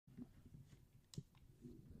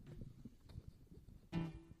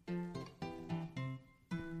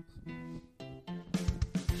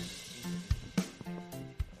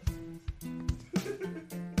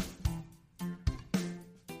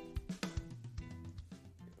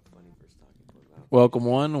Welcome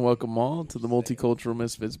one and welcome all to the Multicultural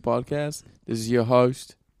Misfits podcast. This is your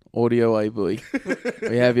host, Audio AB.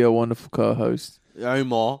 We have your wonderful co-host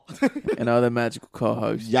I'm all. and other magical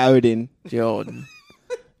co-host, Jordan. Jordan.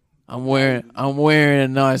 I'm wearing a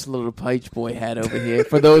nice little Page Boy hat over here.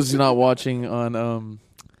 For those not watching on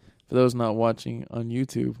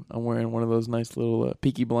YouTube, I'm wearing one of those nice little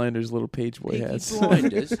Peaky Blinders little Page Boy hats.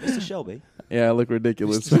 Blinders, Mr. Shelby. Yeah, I look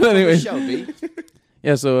ridiculous. Mr. But anyway, Shelby.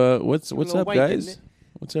 yeah. So what's little up, white, guys? isn't it?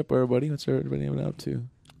 What's up, everybody? What's everybody up to?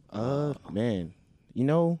 Man,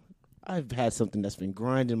 I've had something that's been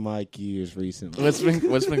grinding my gears recently. What's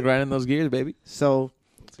been grinding those gears, baby? So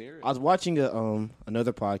Let's hear it. I was watching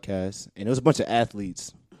another podcast, and it was a bunch of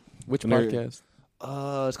athletes. Which And they're- podcast?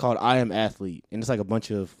 It's called I Am Athlete, and it's like a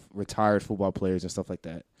bunch of retired football players and stuff like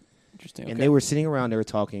that. Interesting. And okay. they were sitting around, they were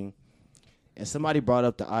talking, and somebody brought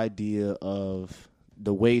up the idea of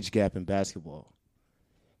the wage gap in basketball.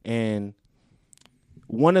 And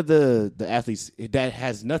one of the athletes that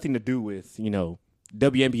has nothing to do with,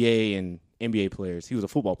 WNBA and NBA players, he was a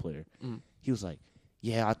football player. He was like,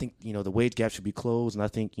 yeah, I think, the wage gap should be closed, and I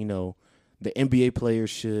think, the NBA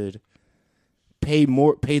players should pay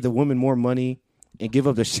the women more money and give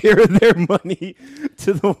up the share of their money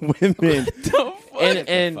to the women.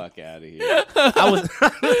 And Fuck out of here. I was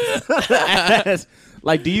asked,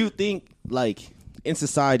 like, do you think, like, in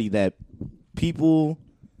society that people,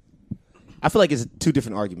 I feel like it's two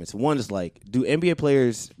different arguments. One is like, do NBA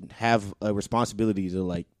players have a responsibility to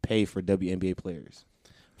like pay for WNBA players?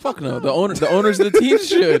 Fuck no. The owners of the teams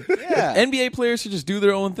should. Yeah. NBA players should just do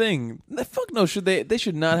their own thing. Fuck no. Should they? They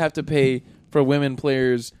should not have to pay for women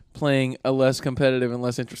players playing a less competitive and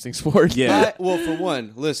less interesting sport. Yeah. Well, for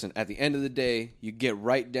one, listen, at the end of the day, you get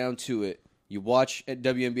right down to it. You watch at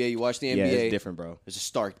WNBA, you watch the NBA. Yeah, it's different, bro. There's a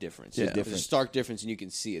stark difference. Yeah. There's a stark difference, and you can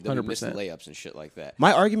see it. They'll be missing 100%. layups and shit like that.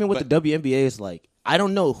 My argument with the WNBA is like, I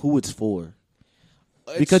don't know who it's for.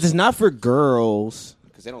 Because it's not for girls.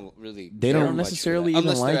 Because they don't really. They care don't much for necessarily that. even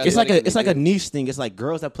Unless like they're it. athletic It's like and a they do. niche thing. It's like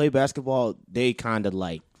girls that play basketball, they kind of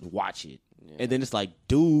like watch it. And then it's like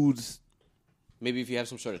dudes. Maybe if you have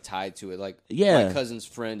some sort of tie to it, like Yeah. my cousin's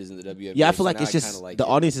friend is in the WNBA. Yeah, I feel so like now it's kinda just like the it.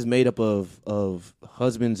 audience is made up of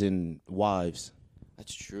husbands and wives.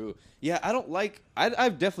 That's true. Yeah, I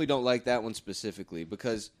definitely don't like that one specifically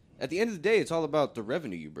because at the end of the day, it's all about the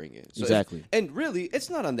revenue you bring in. So Exactly. and really, it's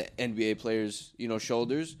not on the NBA players,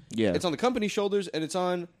 shoulders. Yeah. It's on the company's shoulders and it's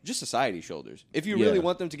on just society's shoulders. If you Yeah. really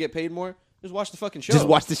want them to get paid more, just watch the fucking show. Just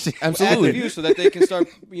watch the shit. Absolutely. Add the views so that they can start,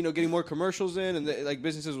 getting more commercials in, and like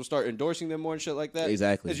businesses will start endorsing them more and shit like that.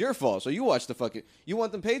 Exactly. It's your fault. So you watch the fucking. You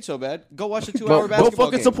want them paid so bad? Go watch the 2-hour Go basketball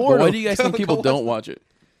fucking game. support But why them. do you guys think Go people watch don't watch it?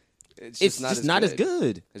 It's just not as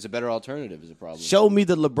good. It's a better alternative. Is a problem. Show me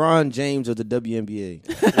the LeBron James of the WNBA.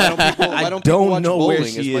 Why don't people don't watch know where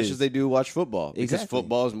bowling as she much is. as they do watch football? Because Exactly.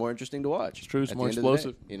 football is more interesting to watch. It's true, it's more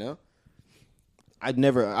explosive. I've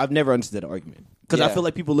never understood that argument because I Yeah. feel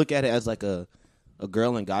like people look at it as like a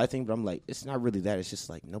girl and guy thing, but I'm like, it's not really that. It's just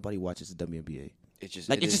like nobody watches the WNBA. It's just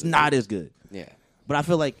Like it's just not as good. Yeah. But I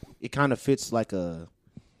feel like it kind of fits like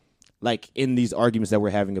in these arguments that we're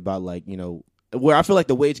having about where I feel like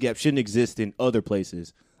the wage gap shouldn't exist in other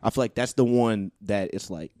places. I feel like that's the one that it's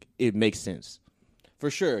like it makes sense. For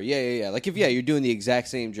sure. Yeah. Like if you're doing the exact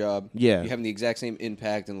same job. Yeah. You're having the exact same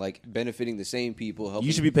impact and like benefiting the same people. Helping,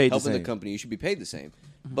 You should be paid the helping same. the company. You should be paid the same.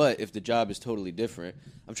 But if the job is totally different,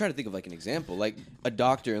 I'm trying to think of like an example, like a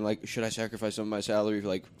doctor and like should I sacrifice some of my salary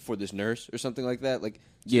for this nurse or something like that? Like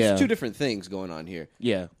Yeah. there's two different things going on here.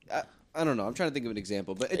 Yeah. I don't know. I'm trying to think of an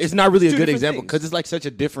example, but It's not really a two good different example things. because it's like such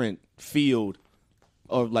a different field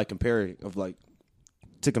of like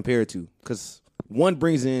to compare it to. Because one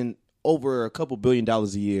brings in over a couple $1 billion a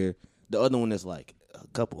year, the other one is like a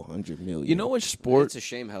couple $100 million. You know which sport? It's a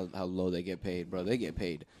shame how low they get paid, bro. They get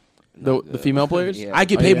paid. The female players? Yeah. I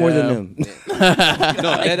get Oh, paid more yeah. than them.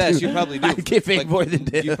 No, deadass, you probably do. I get paid more than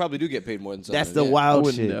them. You probably do get paid more than some. That's the I wild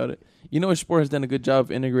wouldn't shit. doubt it. You know which sport has done a good job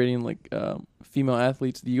of integrating like female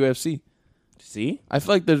athletes? The UFC. See? I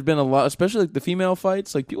feel like there's been a lot, especially like the female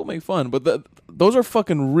fights. Like people make fun, but those are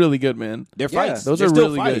fucking really good, man. They're Yeah. fights. Those They're are still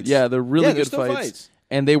really fights. good. Yeah, they're really Yeah, they're good still fights. fights.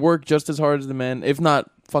 And they work just as hard as the men, if not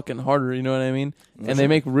fucking harder. You know what I mean? And they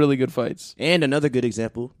make really good fights. And another good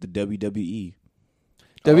example, the WWE.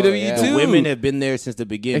 WWE yeah. The too. women have been there since the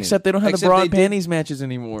beginning. Except they don't have Except the bra they and did- panties matches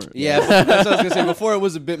anymore. Yeah, that's what I was gonna say. Before it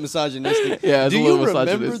was a bit misogynistic. Yeah, it's do a you little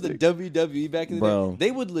remember the misogynistic. WWE back in the Bro. day?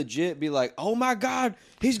 They would legit be like, "Oh my God,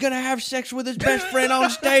 he's gonna have sex with his best friend on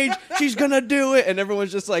stage. She's gonna do it," and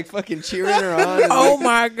everyone's just like fucking cheering her on. And Oh like,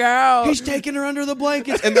 my god. he's taking her under the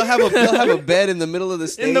blankets, and they'll have a bed in the middle of the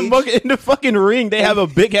stage. in the fucking ring, they have a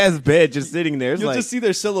big ass bed just sitting there. It's You'll like, just see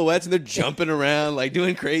their silhouettes and they're jumping around, like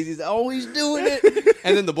doing crazy. Oh, he's doing it.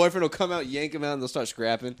 And then the boyfriend will come out, yank him out, and they'll start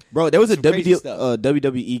scrapping. bro, there was a Some crazy stuff.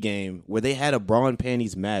 WWE game where they had a bra and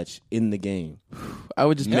panties match in the game. I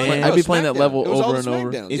would just Man. man, Yeah, I'd be playing that SmackDown. level It was all over the and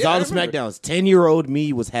over. SmackDowns. It's Yeah, all I the remember. SmackDowns. 10-year-old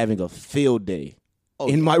me was having a field day Oh,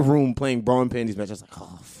 in yeah. my room playing bra and panties match. I was like,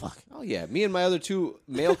 oh fuck. Oh yeah, me and my other two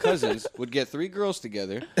male cousins would get 3 girls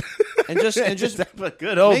together and just have a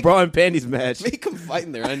good old make- bra and panties match. make them fight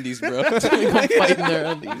in their undies, bro. Make 'em fight in their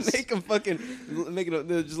undies. Make them fucking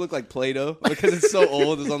they just look like Play-Doh because it's so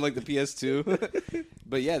old. It's on like the PS2.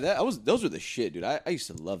 But yeah, those were the shit, dude. I used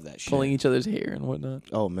to love that shit. Pulling each other's hair and whatnot.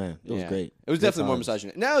 Oh man, it was Yeah. great. It was Good definitely more times.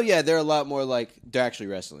 misogynistic. Now, yeah, they're a lot more like they're actually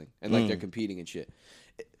wrestling and like they're competing and shit.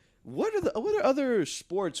 What are other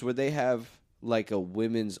sports where they have like a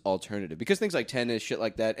women's alternative? Because things like tennis, shit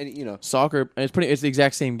like that, and you know, Soccer, it's the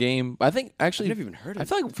exact same game. I think actually, I've never even heard of I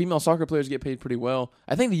feel like female soccer players get paid pretty well.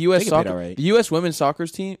 I think the U.S. They get paid soccer, alright. the U.S. women's soccer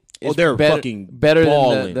team, is they're better, fucking better than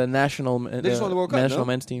balling. the national. They just won the World Cup, national no?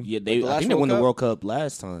 men's team. Yeah, Like the I last think they World won the Cup? World Cup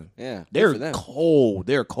last time. yeah, good They're for them. cold.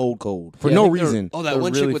 They're cold for Yeah, I no think they're- reason. Oh, that They're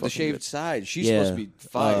one really chick with the fucking shaved good. side. She's supposed to be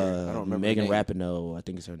fire. I don't remember. Megan her name. Rapinoe, I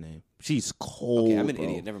think is her name. She's cold. Okay, I'm an bro.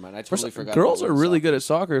 idiot. Never mind. I For totally some- forgot. girls about are really soccer. good at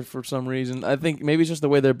soccer for some reason. I think maybe it's just the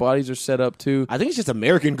way their bodies are set up too. I think it's just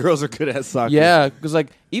American girls are good at soccer. Yeah, because like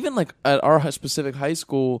even like at our specific high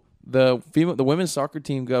school, the women's soccer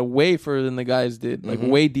team got way further than the guys did, like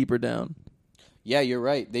way deeper down. Yeah, you're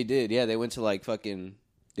right. They did. Yeah, they went to like fucking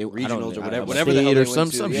regionals or I whatever, don't- whatever the hell State they or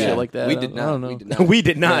went some to. shit Yeah. like that. We I did don't not. know. We did not. we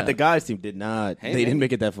did not. Yeah. The guys team did not. Hey, they man. didn't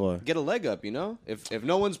make it that far. Get a leg up, you know. If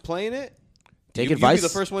no one's playing it, Take you advice. be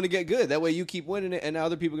the first one to get good. That way you keep winning it, and now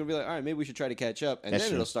other people are gonna be like, all right, maybe we should try to catch up, and That's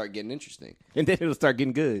then true. it'll start getting interesting. and then it'll start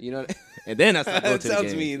getting good. You know. And then I start going That to the sounds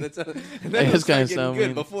game. mean. That sounds, and then It it'll does start kinda getting sound good.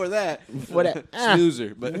 mean. Before that, that-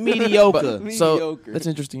 snoozer, but Mediocre. So mediocre. that's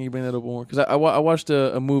interesting you bring that up more because I watched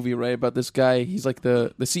a movie right about this guy. He's like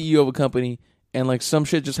the CEO of a company, and like some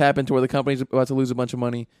shit just happened to where the company's about to lose a bunch of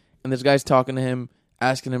money, and this guy's talking to him,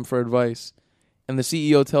 asking him for advice, and the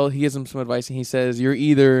CEO he gives him some advice, and he says you're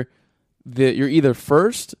either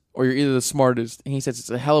first or you're either the smartest, and he says it's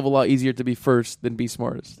a hell of a lot easier to be first than be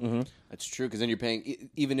smartest. That's true because then you're paying.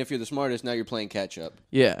 Even if you're the smartest, now you're playing catch up.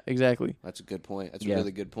 Yeah, exactly. That's a good point. That's Yeah. a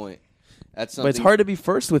really good point. That's something. But it's hard to be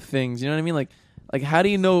first with things. You know what I mean? Like how do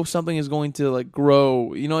you know if something is going to like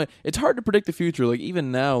grow? You know, it's hard to predict the future. Like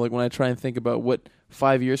even now, like when I try and think about what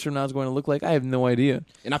 5 years from now is going to look like, I have no idea.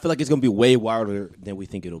 And I feel like it's gonna be way wilder than we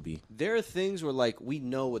think it'll be. There are things where like we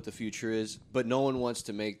know what the future is, but no one wants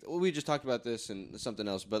to make. Well, we just talked about this and something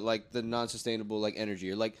else, but like the non-sustainable like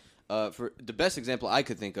energy or like for the best example I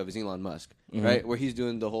could think of is Elon Musk, right? Where he's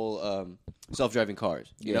doing the whole self-driving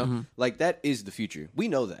cars. You know, like that is the future. We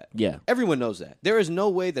know that. Yeah. Everyone knows that. There is no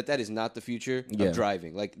way that is not the future Yeah. of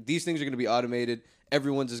driving. Like these things are going to be automated.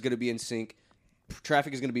 Everyone's is going to be in sync.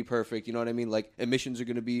 Traffic is going to be perfect. You know what I mean? Like emissions are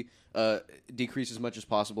going to be decrease as much as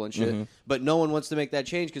possible and shit. But no one wants to make that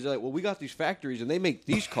change because they're like, well, we got these factories and they make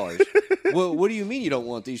these cars. Well, what do you mean you don't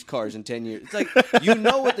want these cars in 10 years? It's like you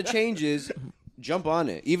know what the change is. Jump on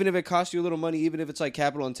it, even if it costs you a little money, even if it's like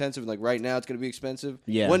capital intensive. Like right now, it's going to be expensive.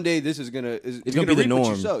 Yeah. One day, this is gonna It's gonna be the reap what you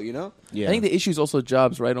norm. sow, you know. Yeah. I think the issue is also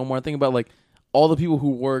jobs, right, Omar? Think about like all the people who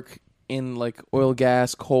work in like oil,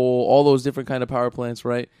 gas, coal, all those different kind of power plants,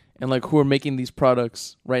 right? And like who are making these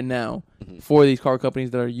products right now for these car companies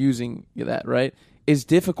that are using that, right? It's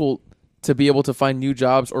difficult to be able to find new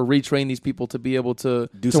jobs or retrain these people to be able to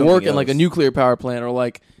something work in like a else. nuclear power plant or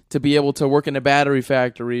like to be able to work in a battery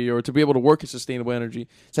factory or to be able to work in sustainable energy.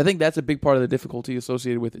 So I think that's a big part of the difficulty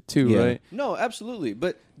associated with it too, Yeah. right? No, absolutely.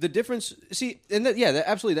 But the difference, see, and that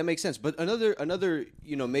absolutely that makes sense. But another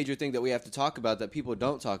major thing that we have to talk about that people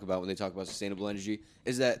don't talk about when they talk about sustainable energy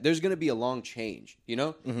is that there's going to be a long change. You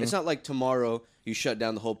know, it's not like tomorrow you shut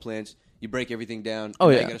down the whole plants, you break everything down. Oh,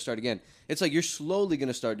 and now yeah. you got to start again. It's like you're slowly going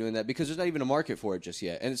to start doing that because there's not even a market for it just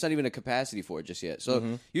yet, and it's not even a capacity for it just yet.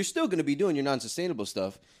 So you're still going to be doing your non-sustainable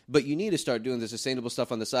stuff, but you need to start doing the sustainable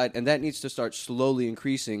stuff on the side, and that needs to start slowly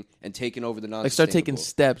increasing and taking over the non-sustainable. Like start taking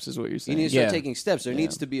steps is what you're You saying. need to start Yeah. taking steps. There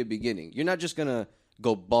needs to be a beginning. You're not just gonna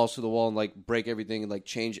go balls to the wall and like break everything and like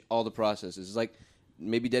change all the processes. It's like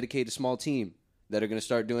maybe dedicate a small team that are gonna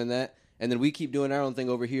start doing that, and then we keep doing our own thing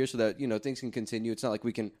over here so that things can continue. It's not like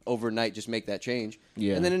we can overnight just make that change.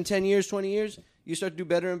 Yeah. And then in 10 years, 20 years, you start to do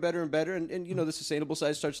better and better and better, and the sustainable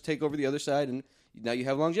side starts to take over the other side, and now you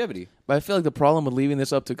have longevity. But I feel like the problem with leaving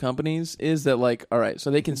this up to companies is that, like, all right, so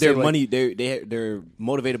they can say Their like, money, they're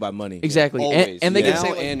motivated by money. exactly, Always. and they now can say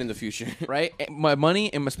like, and in the future. right, my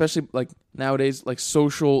money, and especially like nowadays, like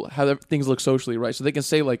social, how things look socially, right? So they can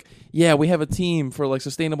say like, yeah, we have a team for like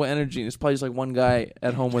sustainable energy, and it's probably just like one guy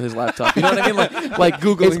at home with his laptop. You know what I mean? Like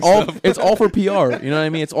Googling it's all for PR. You know what I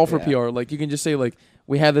mean? It's all for Yeah. PR. Like you can just say like,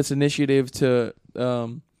 we have this initiative to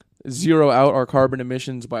zero out our carbon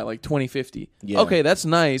emissions by like 2050. Yeah. Okay, that's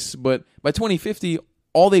nice, but by 2050,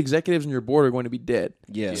 all the executives on your board are going to be dead.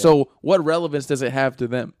 Yeah. So what relevance does it have to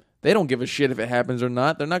them? They don't give a shit if it happens or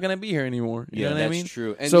not. They're not going to be here anymore. You know what I that's mean?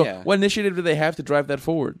 true. And so yeah. what initiative do they have to drive that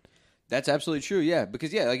forward? That's absolutely true. Yeah,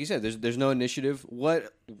 because like you said, there's no initiative.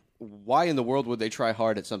 Why in the world would they try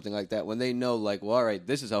hard at something like that when they know, like, well, all right,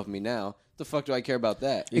 this is helping me now. The fuck do I care about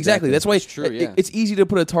that? Exactly. That's why It's true. Yeah. it's easy to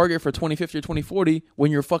put a target for 2050 or 2040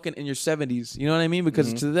 when you're fucking in your 70s. You know what I mean?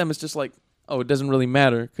 Because to them, it's just like, oh, it doesn't really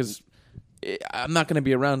matter because I'm not going to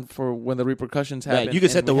be around for when the repercussions happen. Yeah, you can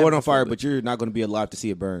set and the we world haven't on fire, fulfilled but you're not going to be alive to see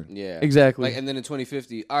it burn. Yeah. Exactly. Like, and then in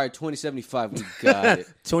 2050, all right, 2075, we got it.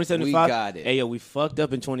 2075. We got it. Hey, yo, we fucked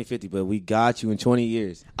up in 2050, but we got you in 20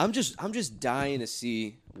 years. I'm just dying to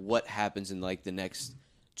see what happens in like the next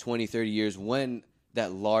 20, 30 years when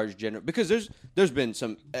that large because there's been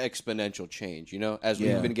some exponential change, as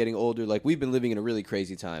Yeah. we've been getting older. Like we've been living in a really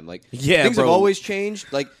crazy time. Like Yeah, things bro. have always changed.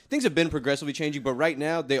 Like things have been progressively changing, but right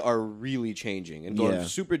now they are really changing and going Yeah.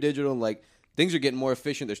 super digital and like things are getting more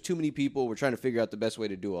efficient. There's too many people. We're trying to figure out the best way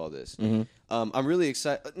to do all this. I'm really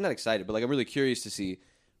excited, not excited, but like I'm really curious to see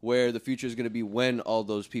where the future is going to be when all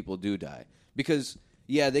those people do die. Because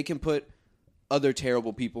yeah, they can put other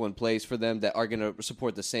terrible people in place for them that are going to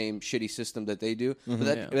support the same shitty system that they do. But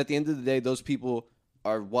at the end of the day, those people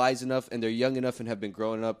are wise enough and they're young enough and have been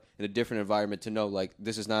growing up in a different environment to know, like,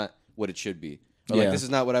 this is not what it should be. Or, like, Yeah. this is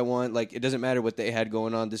not what I want. Like, it doesn't matter what they had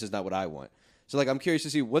going on. This is not what I want. So, like, I'm curious to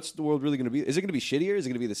see what's the world really going to be. Is it going to be shittier? Is it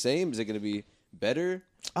going to be the same? Is it going to be better?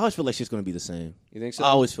 I always feel like shit's going to be the same. You think so? I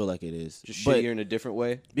always feel like it is. Just But- shittier in a different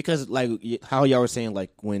way? because like how y'all were saying,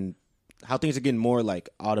 like how things are getting more like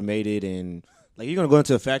automated and like you're gonna go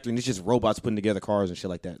into a factory and it's just robots putting together cars and shit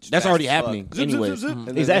like that. That's fast already as fuck. happening Zip, zip, anyway. zip, zip. And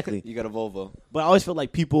then Exactly. You got a Volvo. But I always feel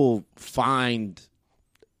like people find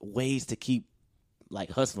ways to keep like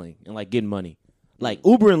hustling and like getting money. Like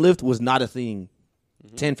Uber and Lyft was not a thing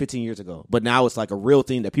 10, 15 years ago, but now it's like a real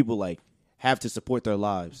thing that people like have to support their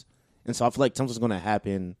lives. And so I feel like something's gonna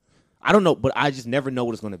happen. I don't know, but I just never know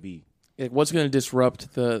what it's gonna be. Like, what's going to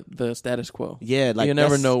disrupt the status quo? Yeah, like you never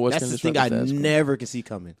that's- know what's that's going the to thing disrupt I the status quo. never can see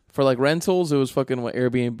coming. For like rentals, it was fucking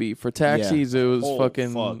Airbnb. For taxis, it was Oh,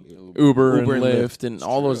 fucking fuck. Uber Uber and and Lyft and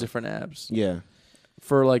all those different apps. Yeah.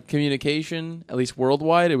 For like communication, at least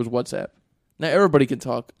worldwide, it was WhatsApp. Now everybody can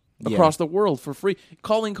talk across the world for free.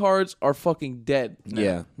 Calling cards are fucking dead now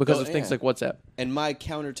Yeah. because Oh, of things yeah. like WhatsApp. And my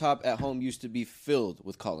countertop at home used to be filled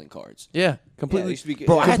with calling cards. Yeah, Yeah, it completely. used to be-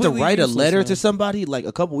 Bro, I had to completely write a useless, letter man. to somebody like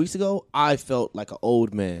a couple weeks ago. I felt like an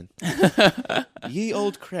old man. Ye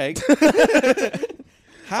old Craig.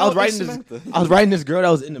 I was writing this girl that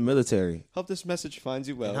was in the military. Hope this message finds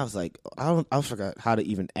you well. And I was like, I forgot how to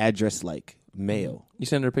even address like mail. You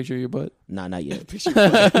send her a picture of your butt. Nah, not yet. Picture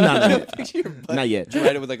not yet. Picture your butt. Not yet.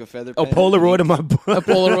 Write it with like a feather A pen. Polaroid of my butt. A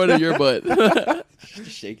Polaroid of your butt.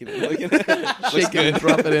 Just shaking it. Looking at it. Shake it and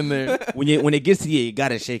drop it in there. When it gets to you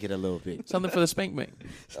gotta shake it a little bit. Something for the spank bank.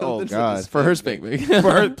 Oh God, For her spank bank.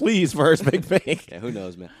 for her, please, for her spank bank. Yeah, who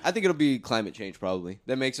knows, man? I think it'll be climate change probably.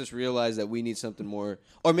 That makes us realize that we need something more,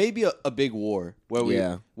 or maybe a big war where we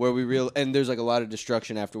Yeah. and there's like a lot of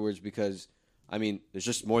destruction afterwards because. I mean, there's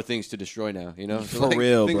just more things to destroy now, you know? So, For like,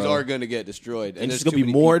 real, things bro. are going to get destroyed. And there's it's gonna too be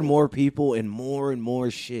many more and people. more people and more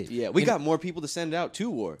shit. Yeah, we got more people to send out to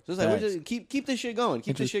war. So it's like, we're Facts. just, keep this shit going.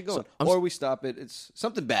 Keep this shit going. I'm Or we stop it. It's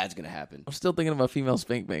something bad's going to happen. I'm still thinking about female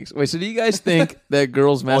spank banks. Wait, so do you guys think that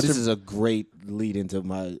girls Oh, masturbate? this is a great lead into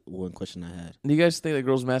my one question I had. Do you guys think that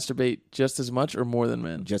girls masturbate just as much or more than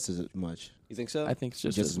men? Just as much. You think so? I think it's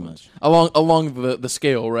just Just as as much. Along the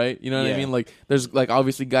scale, right? You know what I Yeah. mean? Like there's like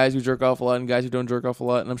obviously guys who jerk off a lot and guys who don't jerk off a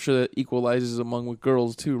lot, and I'm sure that equalizes among with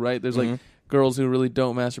girls too, right? There's like girls who really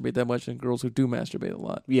don't masturbate that much and girls who do masturbate a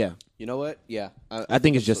lot. Yeah, You know what? Yeah. I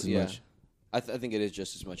think it's just as much. I think it is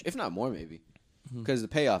just as much, if not more, maybe. Because the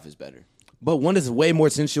payoff is better. But one is way more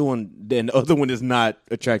sensual and the other one is not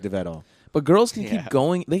attractive at all. But girls can keep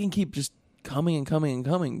going. They can keep just coming and coming and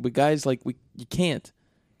coming. But guys, like you can't.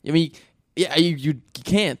 I mean, Yeah, you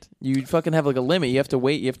can't. You fucking have like a limit. You have to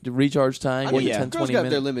wait. You have to recharge time. I mean, wait 10, girls 20 got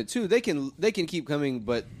minutes. their limit too. They can keep coming,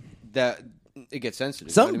 but that it gets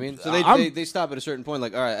sensitive. Some- you know what I mean? So I'm- they stop at a certain point.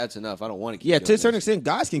 Like, all right, that's enough. I don't want to keep. Yeah, doing to a certain this. extent,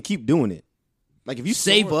 guys can keep doing it. Like if you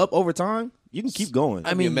save up over time, you can keep going. I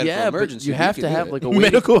be a mean, medical yeah, but emergency. you We have can to do have it. like a wait.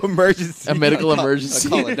 medical emergency. A medical I emergency.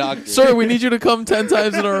 call a doctor. Sir, we need you to come 10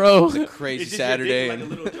 times in a row. Crazy Saturday. Like a and-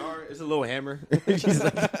 little jar. It's a little hammer. She's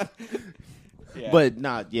like- But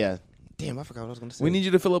not, yeah. Damn, I forgot what I was gonna say. We need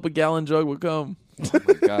you to fill up a gallon jug with cum. oh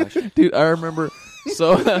my gosh. Dude, I remember.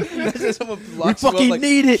 So, Imagine someone locks fucking you up, like,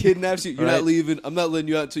 need it. kidnaps you. You're Right. not leaving. I'm not letting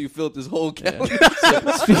you out until you fill up this whole gallon.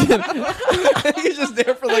 speaking, He's just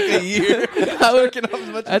there for like a year. Working off as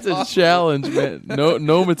much that's as a possible. challenge, man.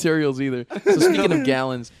 No materials either. So speaking of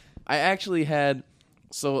gallons, I actually had.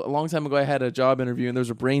 So a long time ago, I had a job interview, and there was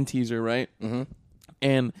a brain teaser, right? Mm-hmm.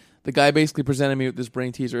 And the guy basically presented me with this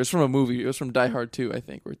brain teaser. It was from a movie. It was from Die Hard 2, I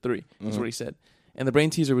think, or 3. That's what he said. And the brain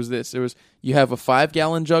teaser was this. It was, you have a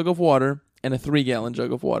 5-gallon jug of water and a 3-gallon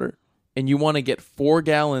jug of water. And you want to get 4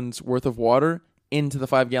 gallons worth of water into the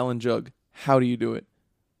 5-gallon jug. How do you do it?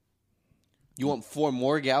 You want 4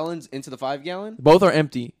 more gallons into the 5-gallon? Both are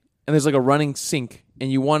empty. And there's like a running sink.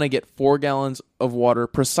 And you want to get 4 gallons of water,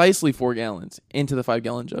 precisely 4 gallons, into the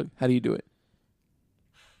 5-gallon jug. How do you do it?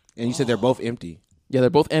 And you said they're both empty. Yeah, they're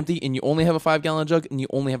both empty, and you only have a 5-gallon jug, and you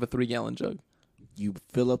only have a 3-gallon jug. You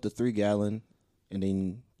fill up the 3-gallon, and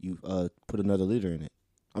then you put another liter in it.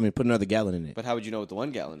 I mean, put another gallon in it. But how would you know what the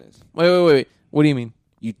 1 gallon is? Wait. What do you mean?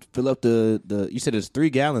 You fill up the. You said it's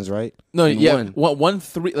 3 gallons, right? No, In yeah, one. one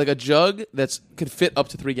 3, like a jug that's could fit up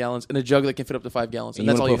to 3 gallons, and a jug that can fit up to 5 gallons, and And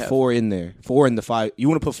you that's all want you to put have. 4 in there. 4 in the 5. You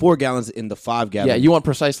want to put 4 gallons in the 5-gallon. Yeah, you want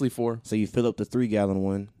precisely 4. So you fill up the 3-gallon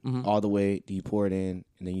one all the way. Do you pour it in,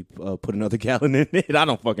 and then you put another gallon in it? I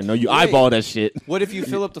don't fucking know. You Wait. eyeball that shit. What if you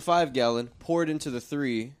fill up the 5-gallon, pour it into the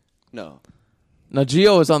 3? No. Now,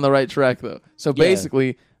 Gio is on the right track though. So Yeah.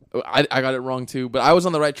 basically, I got it wrong too, but I was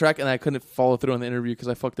on the right track, and I couldn't follow through on the interview because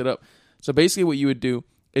I fucked it up. So basically, what you would do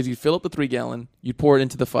is you fill up the 3-gallon, you pour it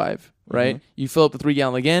into the 5, right? You fill up the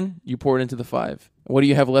 3-gallon again, you pour it into the 5. What do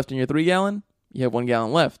you have left in your 3-gallon? You have 1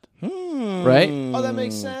 gallon left, right? Oh, that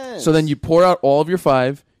makes sense. So then you pour out all of your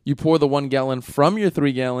 5. You pour the 1 gallon from your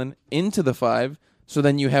 3-gallon into the 5. So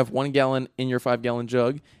then you have 1 gallon in your 5-gallon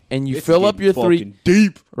jug, and you fill up your 3.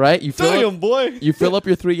 deep. Right? You fill up, boy. you fill up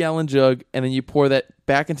your 3-gallon jug, and then you pour that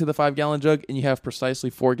back into the 5-gallon jug, and you have precisely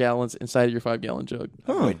 4 gallons inside of your 5-gallon jug.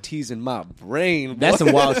 Boy, teasing my brain. That's boy.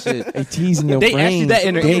 some wild shit. Hey, teasing your They brain. asked you that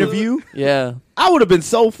in an Damn. interview. Yeah. I would have been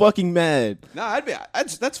so fucking mad. Nah,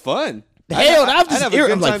 that's fun. Hell, I'd I'm just have a ir-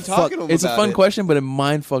 good I'm time like, talking fuck. to him It's a about fun it. question, but it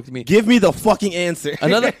mind fucked me. Give me the fucking answer.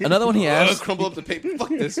 Another one he asked. Crumble up the paper. Fuck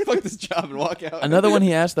this job and walk out. Another one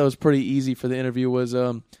he asked that was pretty easy for the interview was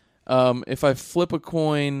if I flip a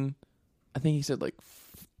coin, I think he said like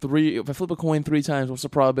 3. If I flip a coin 3 times, what's the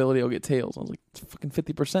probability I'll get tails? I was like, it's fucking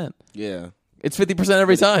 50%. Yeah. It's 50%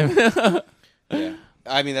 every time. Yeah.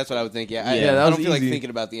 I mean, that's what I would think. Yeah. Yeah, that I was don't feel easy. like thinking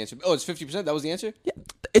about the answer. Oh, it's 50%. That was the answer.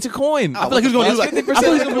 It's a coin. I feel like he's gonna do like, I feel like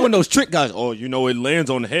he's gonna be one of no, those trick guys. Oh, you know, it lands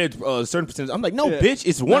on the head a certain percentage. I'm like, no, bitch,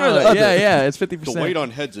 it's one or the yeah, other. yeah, it's 50%. The weight on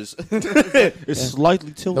heads is. It's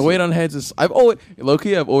slightly tilted. The weight on heads is. I've always low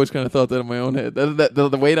key. I've always kind of thought that in my own head.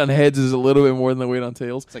 The weight on heads is a little bit more than the weight on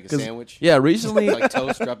tails. It's like a 'Cause- sandwich. Yeah, recently. Like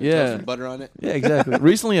toast, dropping Yeah. toast and butter on it. Yeah, exactly.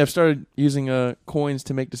 Recently, I've started using coins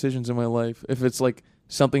to make decisions in my life. If it's like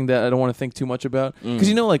something that I don't want to think too much about, because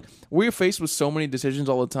you know, like we're faced with so many decisions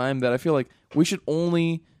all the time that I feel like we should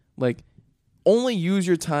only use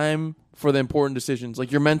your time for the important decisions,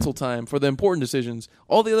 like your mental time for the important decisions.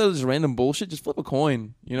 All the others is random bullshit. Just flip a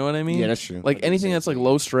coin. You know what I mean? Yeah, that's true. Like anything that's like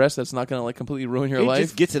low stress, that's not gonna like completely ruin your It life.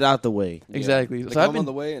 just gets it out the way. Exactly. Like So I've I'm been on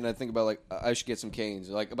the way, and I think about like I should get some canes.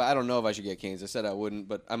 Like, but I don't know if I should get canes. I said I wouldn't,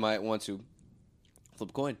 but I might want to. Flip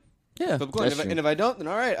a coin. yeah. Flip a coin. That's true. And if I don't, then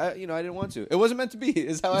all right. I didn't want to. It wasn't meant to be.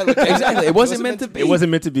 Is how I look at it. Exactly. It wasn't meant to be. It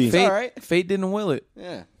wasn't meant to be. Fate, all right. fate didn't will it.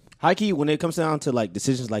 Yeah. High key, when it comes down to like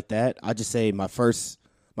decisions like that, I just say my first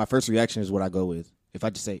reaction is what I go with. If I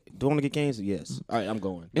just say, do I want to get canes? Yes. All right, I'm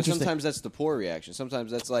going. But sometimes that's the poor reaction.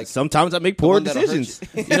 Sometimes that's like Sometimes I make poor one that'll hurt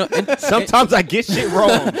decisions. You know, and Sometimes I get shit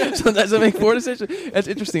wrong. sometimes I make poor decisions. That's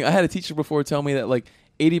interesting. I had a teacher before tell me that like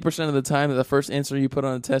 80% of the time that the first answer you put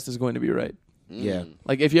on a test is going to be right. Yeah.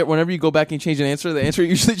 Like whenever you go back and change an answer, the answer you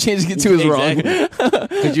usually changing it to is wrong.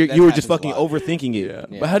 Because you That were just happens a fucking lot. overthinking it. Yeah.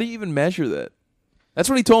 Yeah. But how do you even measure that? That's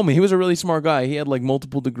what he told me. He was a really smart guy. He had like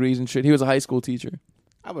multiple degrees and shit. He was a high school teacher.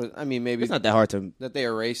 I mean, maybe It's not that hard to. that they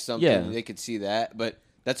erased something. Yeah. They could see that, but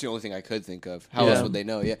that's the only thing I could think of. How Yeah. else would they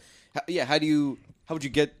know? Yeah. How would you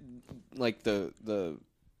get like the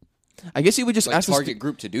I guess you would just like ask the target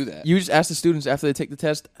group to do that? you just ask the students after they take the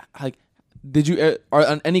test, like, did you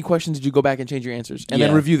on any questions did you go back and change your answers and then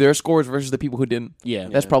Yeah. review their scores versus the people who didn't? Yeah.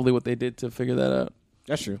 That's probably what they did to figure that out.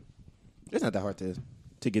 That's true. It's not that hard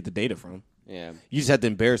to get the data from. Yeah. You just have to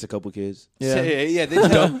embarrass a couple kids. Yeah. Yeah. They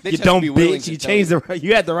just, they You just don't be willing bitch. to You tell changed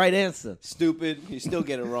you had the right answer. Stupid. You still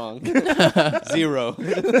get it wrong. 0.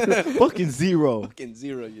 Fucking 0. Fucking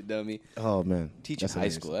 0, you dummy. Oh man. Teaching That's high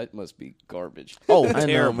hilarious. school, that must be garbage. Oh, I know,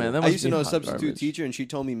 terrible. man. That I must used to be know a hot substitute garbage. teacher, and she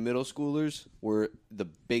told me middle schoolers were the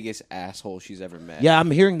biggest assholes she's ever met. Yeah,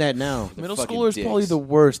 I'm hearing that now. They're Middle fucking schoolers probably dicks. the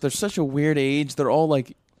worst. They're such a weird age. They're all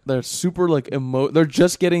like they're super like they're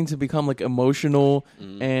just getting to become like emotional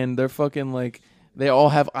and they're fucking like they all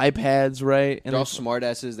have iPads, right? And They're all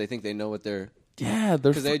smartasses. They think they know what they're... yeah,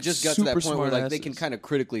 they're Because they just got to that point where like they can smartasses. kind of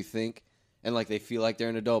critically think, and like they feel like they're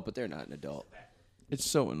an adult, but they're not an adult. It's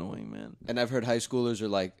so annoying, man. And I've heard high schoolers are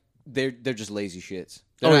like they're just lazy shits.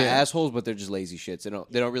 They're Oh, not yeah. assholes, but they're just lazy shits.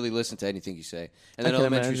 They don't really listen to anything you say. And then I can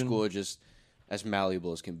elementary imagine. school are just as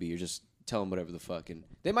malleable as can be. You're just tell them whatever the fuck, and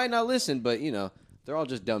they might not listen, but you know they're all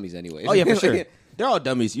just dummies anyway. Oh yeah, for sure. They're all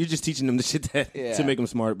dummies. You're just teaching them the shit that Yeah. to make them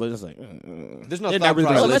smart, but it's like There's no They're thought not really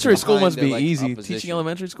process Elementary school behind must their, be like, easy. opposition. Teaching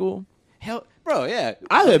elementary school, Hell, bro, yeah.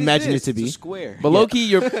 I Look at imagine this. it to be. It's a square. but low key,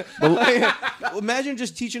 you're Well, imagine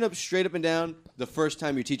just teaching up straight up and down the first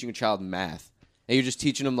time you're teaching a child math, and you're just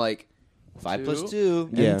teaching them like 5 plus 2.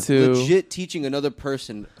 Yeah. and two. Legit teaching another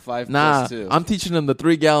person 5 Nah, plus 2. I'm teaching them the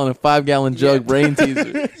 3-gallon and 5-gallon jug Yeah. brain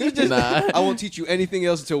teaser. Nah, I won't teach you anything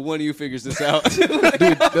else until one of you figures this out.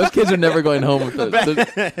 dude, those kids are never going home with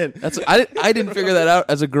it. That's I didn't figure that out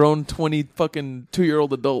as a grown 20 fucking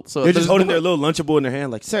 2-year-old adult. So they're just there's holding no- their little Lunchable in their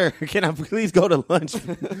hand, like, "Sir, can I please go to lunch?"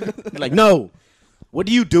 You're like, "No. What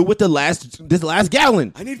do you do with this last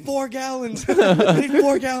gallon?" I need 4 gallons. I need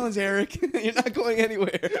 4 gallons, Eric. You're not going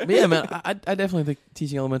anywhere. But yeah, man, I definitely think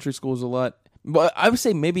teaching elementary school is a lot. But I would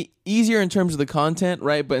say maybe easier in terms of the content,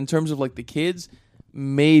 right? But in terms of like the kids,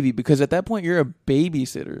 maybe because at that point you're a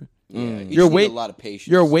babysitter. Yeah, you You're just way need a lot of patience.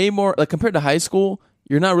 You're way more like compared to high school.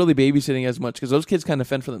 You're not really babysitting as much because those kids kind of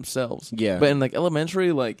fend for themselves. Yeah. But in like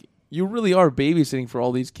elementary, like you really are babysitting for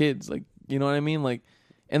all these kids. Like you know what I mean? Like,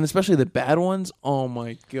 and especially the bad ones. Oh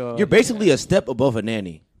my god. You're basically a step above a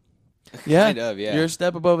nanny, yeah. Kind of, yeah. You're a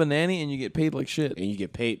step above a nanny and you get paid like shit. and you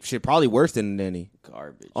get paid shit probably worse than a nanny.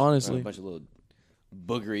 garbage. Honestly. A bunch of little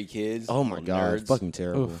boogery kids. Oh my little god, nerds. it's fucking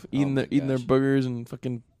terrible. Oof, eating my eating their gosh. boogers and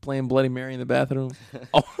fucking playing Bloody Mary in the bathroom.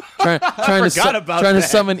 Oh, trying forgot about trying to that.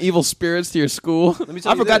 summon evil spirits to your school. Let me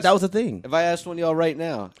tell I you forgot this. that was a thing. If I asked one of y'all right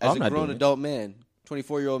now, as I'm a not grown doing it. adult man,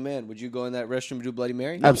 24-year-old man, would you go in that restroom and do Bloody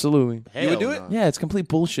Mary? Absolutely. You would do it? Yeah, it's complete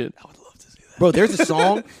bullshit. Bro, there's a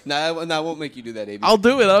song. Nah, I won't make you do that, AB. I'll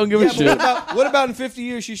do it. I don't give a yeah, but shit. what about in 50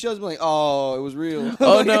 years she shows me like, oh, it was real.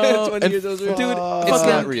 Oh no, 20 And years it was real. dude, it's fucking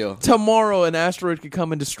not real. Tomorrow, an asteroid could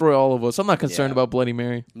come and destroy all of us. I'm not concerned Yeah. about Bloody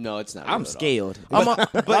Mary. No, it's not. Real I'm at all. scared.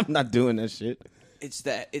 I'm I'm not doing that shit. It's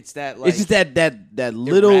that like It's just that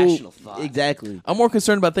little irrational thought. Exactly. I'm more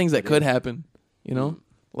concerned about things that could happen. You know,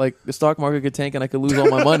 like the stock market could tank and I could lose all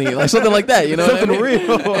my money, like something like that. You know, Something what I mean?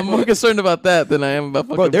 real. I'm more concerned about that than I am about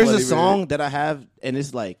fucking. Bro, there's a Bloody song Mary. that I have, and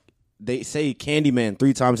it's like they say Candyman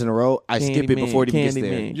 3 times in a row. I skip it Candyman, before it even gets there.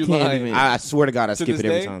 Candyman, You lying. Candyman. I swear to God, I To skip this it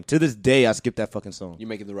every day? time. To this day, I skip that fucking song. You're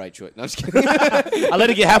making the right choice. No, I'm just kidding. I let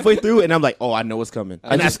it get halfway through, and I'm like, oh, I know what's coming.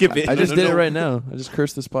 And I skip it. I just No, did no, it no. right now. I just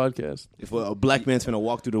cursed this podcast. If a black man's finna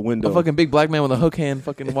walk through the window. A fucking big black man with a hook hand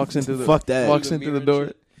fucking walks into the Fuck that. walks The in through mirror the and door.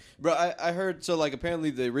 shit. Bro, I heard so like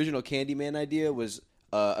apparently the original Candyman idea was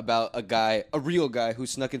about a real guy who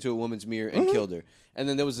snuck into a woman's mirror and Mm-hmm. killed her. And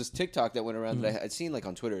then there was this TikTok that went around that I'd seen like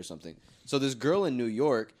on Twitter or something. So this girl in New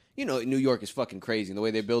York, you know, New York is fucking crazy in the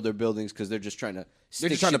way they build their buildings because they're just trying to They're stick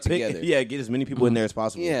just trying to shit pick, together. yeah, get as many people in there as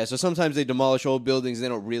possible. Yeah, so sometimes they demolish old buildings. They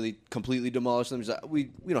don't really completely demolish them. It's like,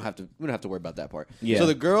 we don't have to worry about that part. Yeah. So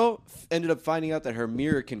the girl ended up finding out that her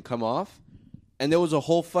mirror can come off, and there was a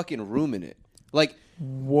whole fucking room in it. Like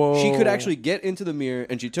Whoa. she could actually get into the mirror,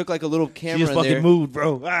 and she took like a little camera. She just in fucking there. moved,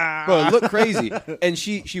 bro. Ah. Bro, it looked crazy. And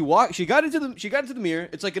she got into the mirror.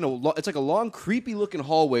 It's like it's like a long, creepy looking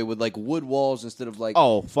hallway with like wood walls instead of like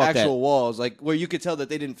Oh, fuck actual that. walls, like where you could tell that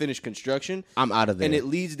they didn't finish construction. I'm out of there. And it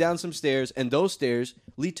leads down some stairs, and those stairs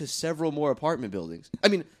lead to several more apartment buildings. I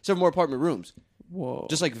mean, several more apartment rooms. Whoa.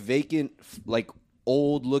 Just like vacant, like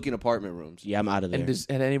old looking apartment rooms. Yeah, I'm out of there. And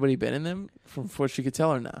had anybody been in them from what she could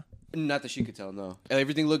tell or not? Not that she could tell, no.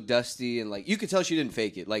 Everything looked dusty, and like you could tell she didn't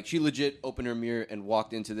fake it. Like she legit opened her mirror and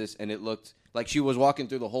walked into this, and it looked like she was walking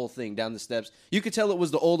through the whole thing down the steps. You could tell it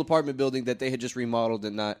was the old apartment building that they had just remodeled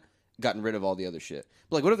and not gotten rid of all the other shit.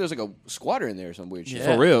 But like, what if there's like a squatter in there or some weird shit?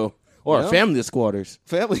 Yeah. For real. Or You know? a family of squatters.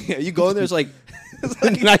 Family, you go in there, it's like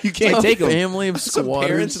Now you can't A take them. family of Some squatters.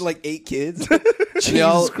 parents and like 8 kids. they're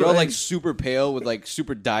all like Christ. super pale with like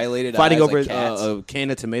super dilated Fighting eyes, over like cats. a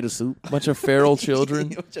can of tomato soup. Bunch of feral children.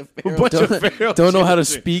 Bunch of A feral bunch of don't, feral don't know how to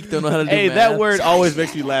children. speak. Don't know how to do Hey, math. that word always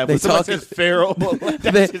makes me laugh. They When somebody talk- says feral.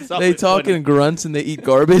 They talk in grunts and they eat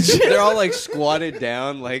garbage. They're all like squatted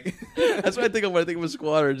down, like That's what I think of when I think of a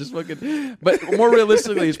squatter. Just fucking. But more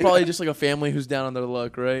realistically, it's probably just like a family who's down on their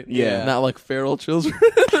luck, right? Yeah. Not like feral children.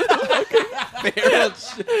 feral.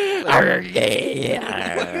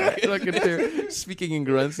 Speaking in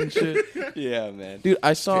grunts and shit. Yeah, man. Dude,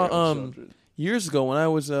 I saw Feral children. years ago when I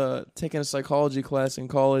was taking a psychology class in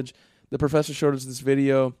college, the professor showed us this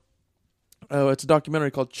video. It's a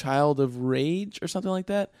documentary called Child of Rage or something like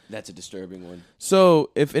that. That's a disturbing one.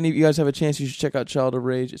 So if any of you guys have a chance, you should check out Child of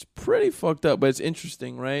Rage. It's pretty fucked up, but it's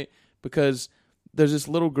interesting, right? Because there's this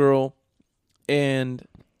little girl, and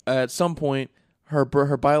at some point, her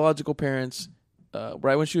biological parents,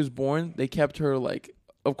 right when she was born, they kept her like,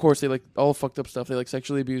 of course, they like all fucked up stuff. They like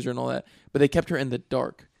sexually abused her and all that, but they kept her in the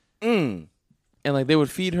dark. And like they would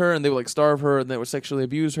feed her and they would like starve her and they would sexually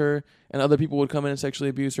abuse her, and other people would come in and sexually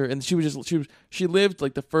abuse her, and she lived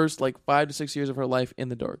like the first like 5 to 6 years of her life in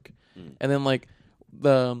the dark. And then like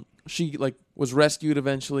she like was rescued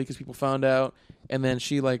eventually because people found out, and then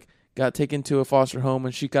she like got taken to a foster home,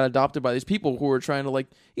 and she got adopted by these people who were trying to like,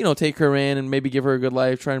 you know, take her in and maybe give her a good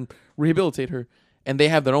life, try and rehabilitate her, and they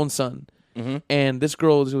have their own son. And this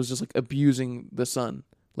girl was just like abusing the son.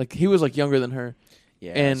 Like he was like younger than her.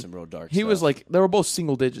 Yeah, And some real dark he stuff. was like, they were both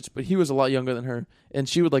single digits, but he was a lot younger than her, and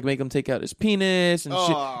she would like make him take out his penis and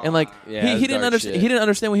shit, and like Yeah, he that's didn't dark understand. shit. He didn't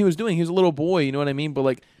understand what he was doing. He was a little boy, you know what I mean? But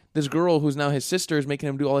like this girl who's now his sister is making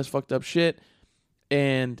him do all this fucked up shit,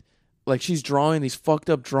 and like she's drawing these fucked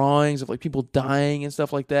up drawings of like people dying and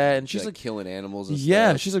stuff like that, and she's like killing animals and yeah,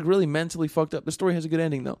 stuff. she's like really mentally fucked up. The story has a good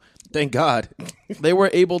ending though. Thank God. They were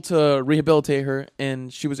able to rehabilitate her,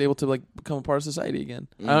 and she was able to like become a part of society again.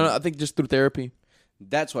 I don't know. I think just through therapy.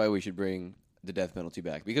 That's why we should bring the death penalty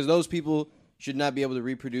back, because those people should not be able to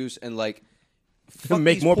reproduce and like fuck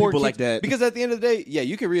Make these more poor people kids. like that. Because at the end of the day, yeah,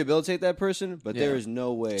 you can rehabilitate that person, but there is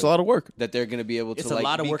no way It's a lot of work. that they're going to be able to. It's a like,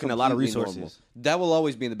 lot of be work and a lot of completely resources. normal. That will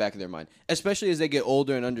always be in the back of their mind, especially as they get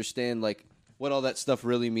older and understand like what all that stuff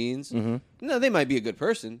really means. No, they might be a good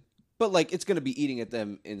person, but like it's going to be eating at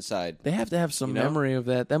them inside. They have to have some You know? memory of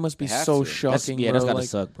that. That must be They have so to. shocking. That's bro. gotta Like,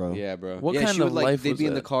 suck, bro. Yeah, bro. What yeah, kind she would of like life they'd was be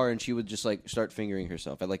in the that? car and she would just like start fingering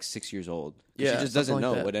herself at like 6 years old. Yeah, She just doesn't something like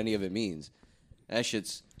know that. what any of it means. That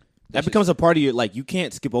shit's That becomes a part of your like. You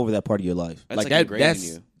can't skip over that part of your life. That's, like like, that. ingrained in That's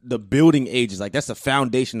you. the building ages. Like that's the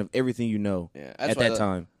foundation of everything you know. Yeah, at that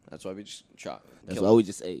time. That's why we just chop. That's kill why 'em. we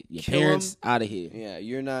just say your Kill parents 'em. out of here. Yeah,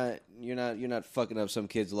 you're not fucking up some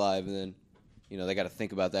kid's life, and then they got to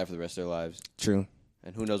think about that for the rest of their lives, True.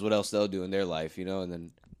 and who knows what else they'll do in their life, and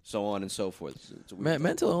then so on and so forth. It's a weird thing.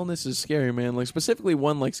 mental illness is scary, man. Like specifically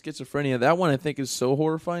one like schizophrenia. That one I think is so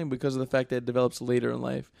horrifying because of the fact that it develops later in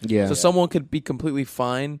life. Yeah. So someone could be completely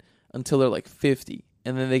fine until they're like 50,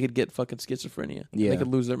 and then they could get fucking schizophrenia. Yeah. They could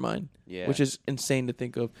lose their mind. Yeah. Which is insane to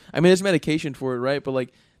think of. I mean, there's medication for it, right? But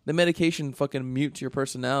like the medication fucking mutes your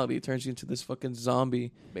personality. It turns you into this fucking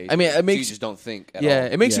zombie. I mean, So it makes you just don't think. At yeah,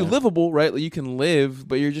 all. it makes you Yeah. livable, right? Like you can live,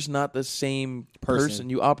 but you're just not the same person. Person.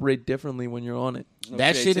 You operate differently when you're on it. No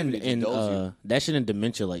That shit creativity just dulls you. that shit in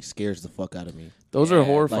dementia like scares the fuck out of me. Those Yeah, are like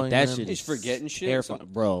horrifying. Like that man. shit Just is forgetting shit? terrifying,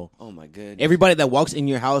 bro. Oh my goodness. Everybody that walks in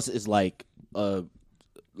your house is like a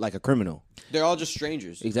criminal. They're all just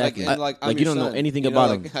strangers. Exactly. Like, and, like, I'm Like, you your don't know son. anything You about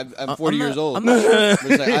like, them. I'm 40 I'm years not- old. I'm not sure- But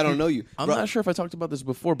it's like, I don't know you. I'm Bro, not sure if I talked about this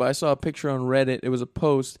before, but I saw a picture on Reddit. It was a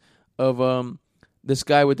post of this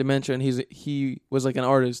guy with dementia, and he was like an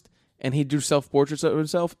artist, and he drew self portraits of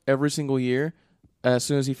himself every single year. As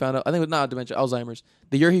soon as he found out, I think it was not dementia, Alzheimer's.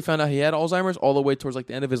 The year he found out he had Alzheimer's, all the way towards like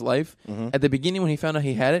the end of his life. At the beginning, when he found out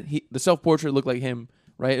he had it, the self portrait looked like him,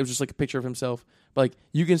 right? It was just like a picture of himself. But like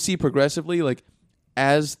you can see progressively, like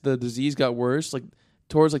as the disease got worse, like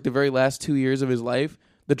towards like the very last 2 years of his life,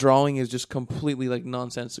 the drawing is just completely like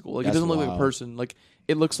nonsensical. Like That's it doesn't look like a wild. person. Like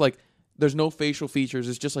it looks like there's no facial features.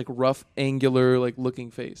 It's just like rough, angular, like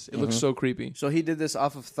looking face. It looks so creepy. So he did this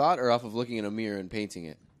off of thought or off of looking in a mirror and painting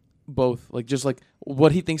it? Both, like just like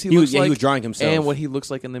what he thinks he He looks was- yeah, like, he was drawing himself. and what he looks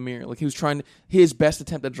like in the mirror. Like he was trying his best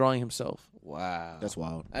attempt at drawing himself. Wow. That's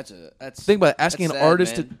wild. That's Think about it, asking that's an sad,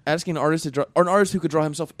 artist man. to draw, or an artist who could draw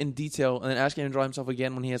himself in detail, and then asking him to draw himself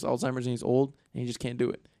again when he has Alzheimer's and he's old, and he just can't do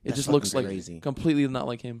it. It That's just looks fucking like crazy. completely not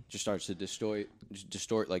like him. just starts to distort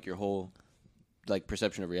like your whole like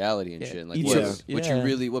perception of reality and Yeah. shit, and like Each what, of- what yeah. you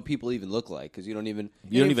really, what people even look like, because you don't even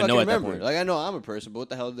You don't even know fucking at that remember. point. Like I know I'm a person, but what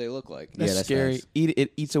the hell do they look like? That's that's scary. facts.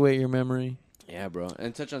 It eats away at your memory. Yeah, bro.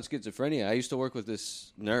 And touch on schizophrenia. I used to work with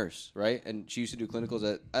this nurse, right? And she used to do clinicals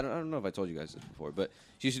at I don't know if I told you guys this before, but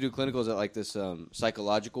she used to do clinicals at like this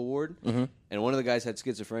psychological ward. Mm-hmm. And one of the guys had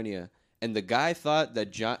schizophrenia, and the guy thought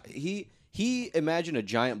that he imagined a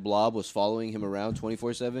giant blob was following him around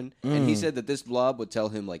 24/7, and he said that this blob would tell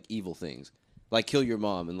him like evil things, like kill your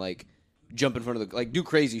mom and like jump in front of the like do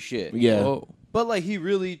crazy shit. Yeah. Whoa. But like he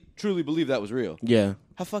really truly believed that was real. Yeah.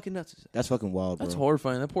 How fucking nuts is that? That's fucking wild, bro. That's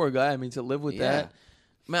horrifying. That poor guy. I mean, to live with Yeah. that.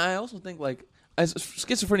 Man, I also think like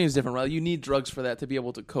schizophrenia is different, right? You need drugs for that to be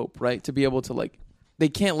able to cope, right? To be able to like, they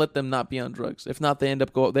can't let them not be on drugs. If not, they end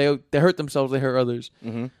up they hurt themselves. They hurt others.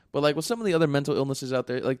 Mm-hmm. But like with some of the other mental illnesses out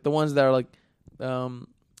there, like the ones that are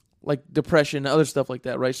like depression, other stuff like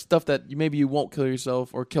that, right? Stuff that maybe you won't kill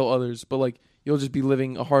yourself or kill others, but like you'll just be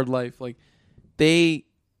living a hard life. Like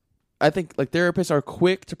I think like therapists are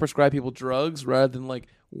quick to prescribe people drugs rather than like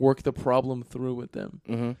work the problem through with them.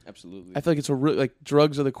 Mm-hmm. Absolutely. I feel like it's like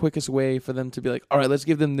drugs are the quickest way for them to be like, all right, let's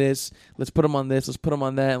give them this, let's put them on this, let's put them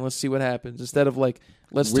on that, and let's see what happens. Instead of like,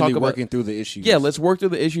 let's really talk about working through the issues. Yeah, let's work through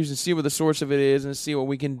the issues and see what the source of it is and see what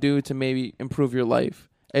we can do to maybe improve your life.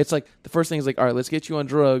 It's like the first thing is like, all right, let's get you on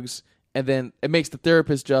drugs, and then it makes the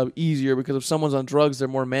therapist's job easier because if someone's on drugs, they're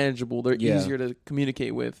more manageable, they're easier to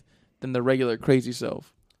communicate with than the regular crazy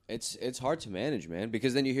self. It's hard to manage, man,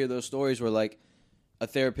 because then you hear those stories where like a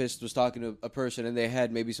therapist was talking to a person and they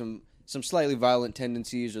had maybe some slightly violent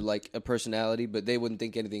tendencies or like a personality, but they wouldn't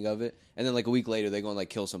think anything of it. And then like a week later, they go and like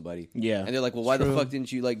kill somebody. Yeah, and they're like, well, why the fuck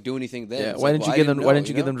didn't you like do anything then? Yeah, It's why like, didn't well, you give them? know, Why didn't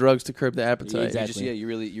you give know? them drugs to curb the appetite? Exactly. You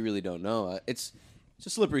really don't know. It's a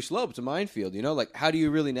slippery slope. It's a minefield. You know, like how do you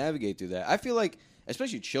really navigate through that? I feel like,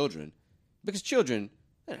 especially children, because children.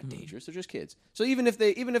 They're not dangerous. They're just kids. So even if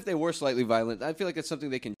they were slightly violent, I feel like that's something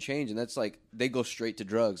they can change, and that's like they go straight to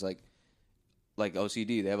drugs, like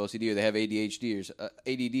OCD. They have OCD or they have ADHD or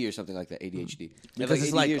ADD or something like that. ADHD. Because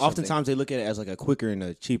it's like ADD or oftentimes something. they look at it as like a quicker and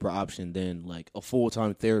a cheaper option than like a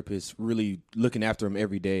full-time therapist really looking after them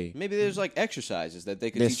every day. Maybe there's like exercises that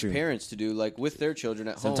they could That's teach true. parents to do, like with their children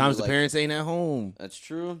at home. Sometimes or, the like, parents ain't at home. That's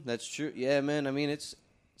true. Yeah, man. I mean, it's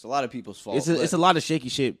a lot of people's fault. It's a lot of shaky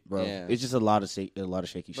shit, bro. Yeah. It's just a lot of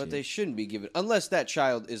shaky shit. But they shouldn't be given unless that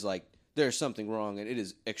child is like there's something wrong and it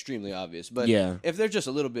is extremely obvious. But Yeah. if they're just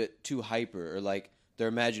a little bit too hyper or like their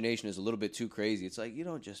imagination is a little bit too crazy, it's like you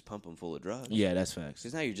don't just pump them full of drugs. Yeah, that's facts.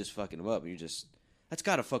 Because now you're just fucking them up, and that's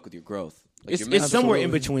gotta fuck with your growth. Like It's your somewhere in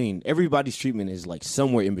Absolutely. between. Everybody's treatment is like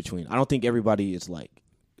somewhere in between. I don't think everybody is like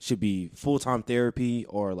should be full-time therapy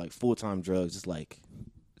or like full-time drugs. It's like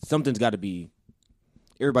something's got to be.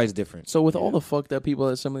 Everybody's different. So with all the fucked up people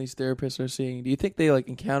that some of these therapists are seeing, do you think they like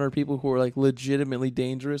encounter people who are like legitimately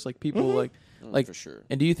dangerous, like people like for sure.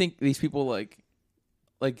 And do you think these people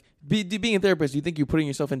being a therapist, do you think you're putting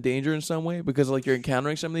yourself in danger in some way because like you're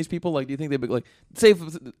encountering some of these people? Like, do you think they be like, say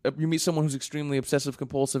if you meet someone who's extremely obsessive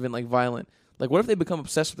compulsive and like violent, like what if they become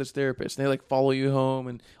obsessed with this therapist and they like follow you home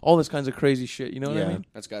and all this kinds of crazy shit? You know what I Yeah. mean?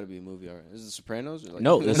 That's got to be a movie, all right. Is it The Sopranos? Or like,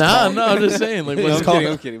 No, it's No, I'm just saying. Like, No, what's I'm it called?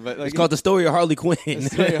 kidding, I'm kidding. But like, It's called The Story of Harley Quinn.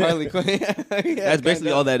 Harley Quinn. That's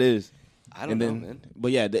basically all that is. I don't know, man.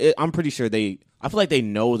 But yeah, I'm pretty sure I feel like they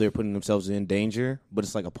know they're putting themselves in danger, but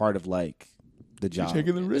it's like a part of like the job.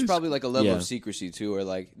 There's probably like a level Yeah. of secrecy too, or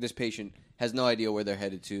like this patient has no idea where they're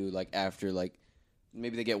headed to. Like after like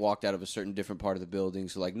maybe they get walked out of a certain different part of the building,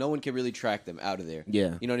 so like no one can really track them out of there.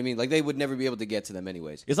 Yeah. You know what I mean? Like they would never be able to get to them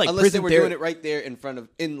anyways. It's like unless they prison were doing it right there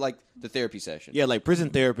in like the therapy session. Yeah, like prison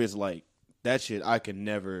therapists, like that shit I could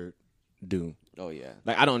never do. Oh yeah,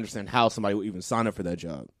 Like I don't understand how somebody would even sign up for that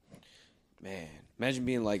job. man. Imagine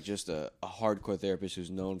being like just a hardcore therapist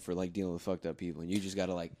who's known for like dealing with fucked up people, and you just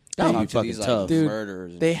gotta like That'd talk be to fucking these like tough. Dude,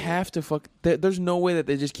 murderers. And They shit. have to fuck. There's no way that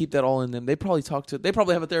they just keep that all in them. They probably They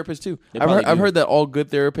probably have a therapist too. They I've probably heard do. that all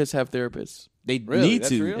good therapists have therapists. They Really? need That's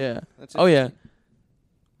to. real? Yeah. That's Oh yeah.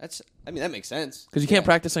 I mean, that makes sense Because you can't Yeah.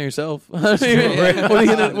 practice on yourself. What are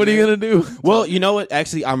you gonna do? Well, you know what?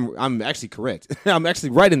 Actually, I'm actually correct. I'm actually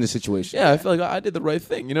right in this situation. Yeah, I feel like I did the right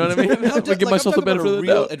thing. You know what I mean? How I do- give like, myself I'm the benefit talking of about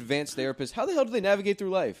the a real doubt. advanced therapist. How the hell do they navigate through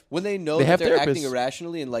life when they know They that have they're therapists. acting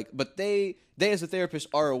irrationally and like, but they as a therapist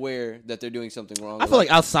are aware that they're doing something wrong. I feel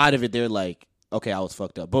like outside of it, they're like, okay, I was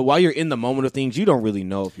fucked up. But while you're in the moment of things, you don't really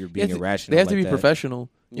know if you're being irrational. They have to like be that. professional.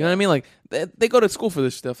 You know what I mean? Like they go to school for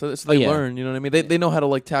this stuff, so they yeah. learn. You know what I mean? They know how to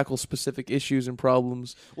like tackle specific issues and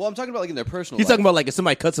problems. well, I'm talking about like in their personal. He's life. talking about like if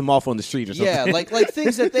somebody cuts him off on the street or something. yeah, like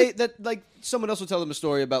things that like someone else will tell them a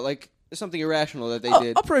story about like something irrational that they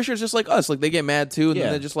did. I'm pretty sure it's just like us. Like they get mad too, and Yeah.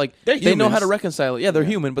 then they're just like They're they know how to humans. reconcile it. Yeah, they're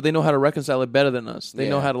human, but they know how to reconcile it better than us. They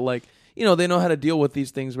know Yeah. how to like they know how to deal with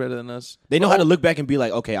these things better than us. They know how to look back and be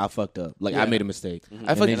like, okay, I fucked up. Like, Yeah. I made a mistake.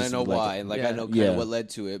 I feel like And I know why, and like I know kind Yeah. of what led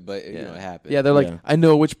to it, but it happened. Yeah, they're like, Yeah. I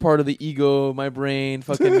know which part of the ego of my brain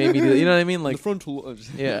fucking made me do that. You know what I mean? Like, the frontal.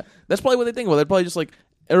 yeah, that's probably what they think about. They're probably just like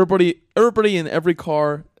everybody in every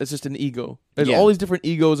car is just an ego. There's Yeah. all these different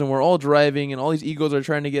egos, and we're all driving, and all these egos are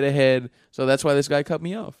trying to get ahead. So that's why this guy cut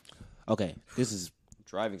me off. Okay, this is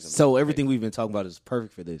Driving something. so everything we've been talking about is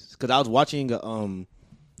perfect for this because I was watching a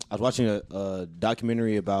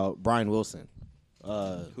documentary about Brian Wilson,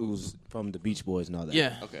 who's from the Beach Boys and all that.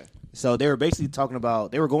 Yeah. Okay. So they were basically talking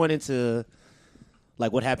about, they were going into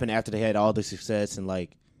like what happened after they had all the success and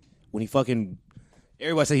like when he fucking,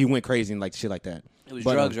 everybody said he went crazy and like shit like that. It was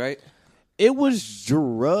But, drugs, right? It was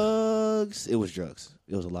drugs. It was drugs.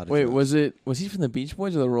 It was a lot of Wait, drugs. was he from the Beach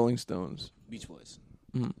Boys or the Rolling Stones? Beach Boys.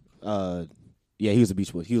 Mhm. Yeah, he was the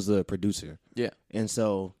Beach Boys. He was the producer. Yeah. And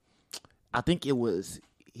so I think he was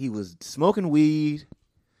smoking weed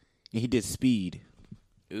and he did speed.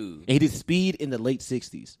 Ooh. And he did speed in the late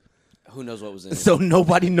 60s. Who knows what was in it? So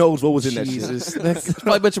nobody knows what was in that shit. Jesus, that's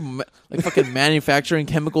probably a bunch of like fucking manufacturing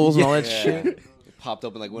chemicals and all that shit. It popped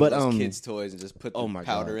up in like one But, of those kids' toys and just put the oh my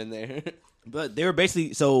powder God. in there. But they were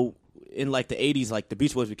basically, so in like the 80s, like the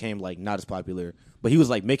Beach Boys became like not as popular, but he was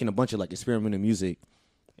like making a bunch of like experimental music,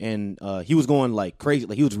 and he was going like crazy.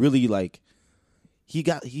 Like he was really like,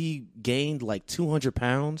 he gained like 200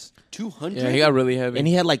 pounds, 200. Yeah, he got really heavy. and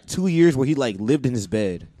he had like 2 years where he like lived in his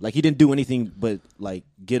bed. Like he didn't do anything but like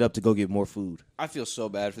get up to go get more food. I feel so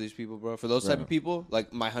bad for these people, bro. For those type of people,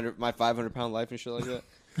 like my 500-pound life and shit like that.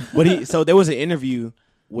 But so there was an interview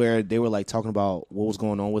where they were like talking about what was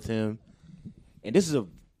going on with him, and this is a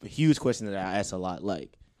huge question that I ask a lot.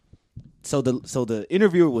 Like, so the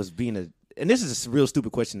interviewer was being and this is a real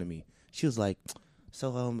stupid question to me. She was like,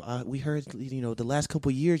 so we heard the last couple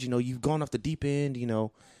of years, you've gone off the deep end.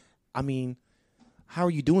 I mean, how are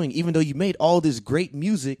you doing? Even though you made all this great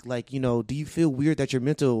music, like do you feel weird that your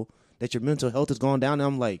mental health has gone down? And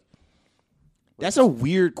I'm like, that's a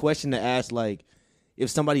weird question to ask. Like, if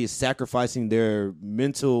somebody is sacrificing their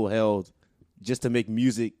mental health just to make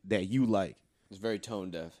music that you like. It's very tone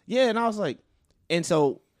deaf. Yeah, and I was like, and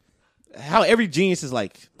so how every genius is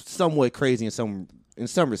like somewhat crazy in some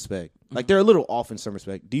respect. Like they're a little off in some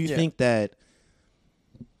respect. Do you think that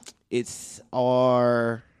it's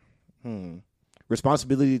our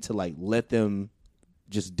responsibility to like let them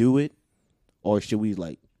just do it, or should we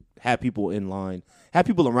like have people in line, have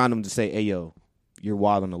people around them to say, "Hey, yo, you're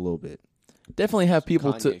wilding a little bit." Definitely have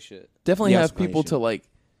people Kanye shit. definitely Yeah, have it's Kanye people shit. to like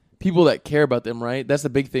people that care about them, right? That's the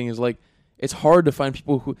big thing is like it's hard to find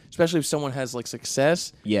people who, especially if someone has like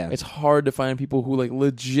success, Yeah. it's hard to find people who like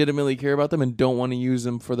legitimately care about them and don't want to use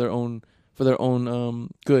them for their own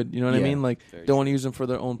good. You know what I Yeah. mean? Like Very don't want to use them for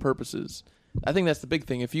their own purposes. I think that's the big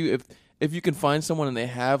thing. If you can find someone and they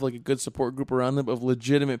have like a good support group around them of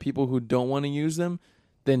legitimate people who don't want to use them,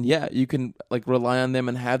 then yeah, you can like rely on them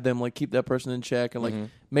and have them like keep that person in check and like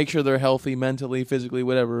make sure they're healthy mentally, physically,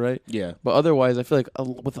 whatever, right? Yeah. But otherwise, I feel like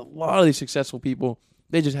with a lot of these successful people,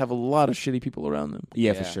 they just have a lot of shitty people around them.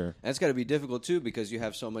 Yeah, for sure. And it's got to be difficult too because you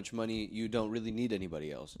have so much money, you don't really need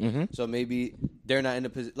anybody else. So maybe they're not in a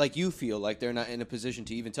position, like you feel like they're not in a position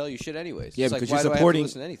to even tell you shit anyways. Yeah, It's because like, why you're do I have to supporting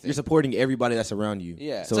listen to anything? you're supporting everybody that's around you.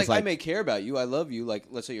 Yeah, So it's like I may care about you, I love you, like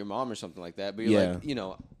let's say your mom or something like that, but you're Yeah.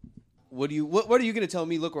 like, what are you going to tell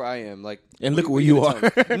me? Look where I am, like, And what look where you you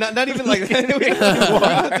gonna tell me? not even like that. We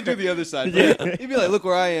have to do the other side. But you'd be like, look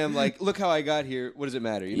where I am, like, look how I got here. What does it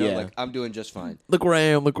matter? Yeah. Like I'm doing just fine. Mm-hmm. Look where I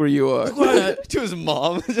am. Look where you are. To his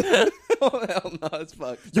mom. Oh hell no, it's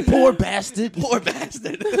fucked. You poor bastard. Poor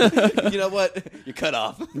bastard. You know what? You're cut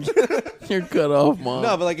off. You're cut off, mom.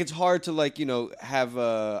 No, but like it's hard to like have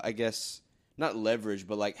I guess not leverage,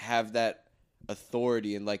 but like have that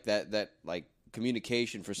authority and like that like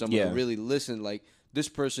communication for someone Yeah. to really listen. Like this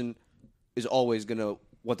person is always gonna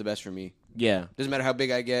want the best for me. Yeah. Doesn't matter how big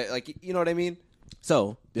I get. Like you know what I mean.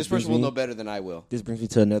 So This brings person will me- know better than I will. This brings me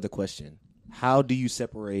to another question. How do you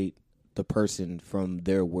separate the person from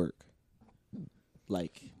their work?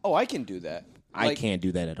 Like, Oh, I can do that. I Like- can't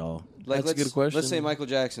do that at all. Like, That's a good question. Let's say Michael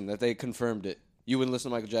Jackson that they confirmed it. You wouldn't listen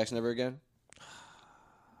to Michael Jackson ever again.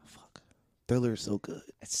 Thriller is so good.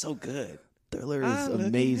 It's so good. Thriller is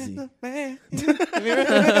amazing.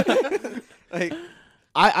 Like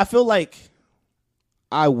I feel like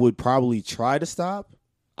I would probably try to stop.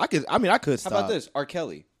 I could how stop. about this? R.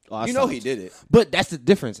 Kelly. Oh, I You know stopped. he did it. But that's the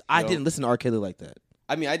difference. I Yo. didn't listen to R. Kelly like that.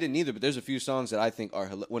 I mean, I didn't either, but there's a few songs that I think are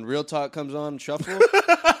when Real Talk comes on shuffle.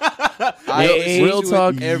 Real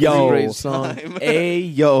Talk, every yo. great song. time. Hey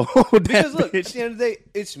yo, Because look, at the end of the day,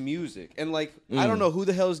 it's music, and like I don't know who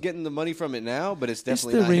the hell is getting the money from it now, but it's It's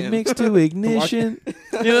definitely the not him. remix to Ignition.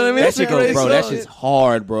 You know what I mean? that It's a shit goes, great bro. That song. shit's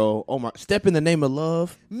hard, bro. Oh my, Step in the Name of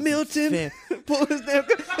Love. Milton, pull his damn.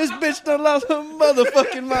 This bitch done lost her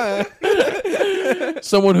motherfucking mind.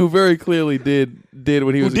 Someone who very clearly did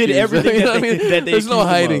what he was did accused of. everything You know that what I they- mean? that they There's no accused him of.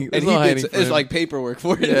 hiding. And There's he no did. hiding. for It's him. like paperwork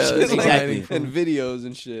for it, Yeah, and, shit, there's no like, hiding for and him. videos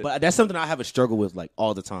and shit. But that's something I have a struggle with, like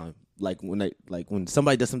all the time. Like when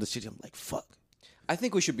somebody does some shit, I'm like, fuck. I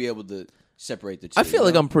think we should be able to separate the two. I feel you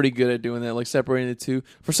like know? I'm pretty good at doing that, like separating the two.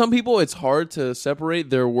 For some people, it's hard to separate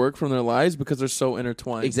their work from their lives because they're so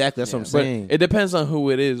intertwined. Exactly, that's what I'm But saying. it depends on who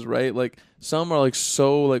it is, right? Like some are like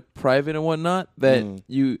so like private and whatnot that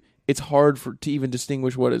it's hard to even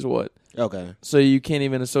distinguish what is what. Okay. So you can't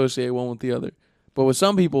even associate one with the other. But with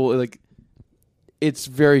some people, like it's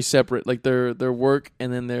very separate. Like their work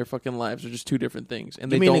and then their fucking lives are just two different things, and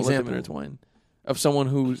they Give me an don't let them example. intertwine. Of someone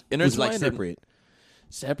who's intertwined, Who's like or- separate?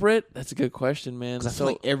 Separate? That's a good question, man. Because I feel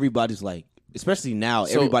like everybody's like, especially now,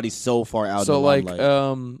 So- everybody's so far out. So in the like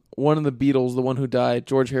limelight. one of the Beatles, the one who died,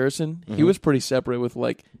 George Harrison, Mm-hmm. he was pretty separate with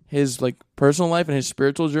like his like personal life and his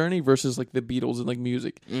spiritual journey versus like the Beatles and like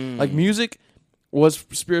music. Mm. Like music was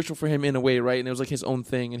spiritual for him in a way, right? And it was like his own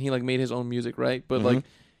thing, and he like made his own music, right? But Mm-hmm. like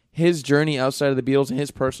his journey outside of the Beatles and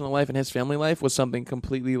his personal life and his family life was something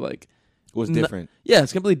completely like was different. yeah,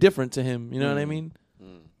 it's completely different to him. You know what I mean?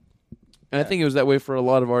 And I think it was that way for a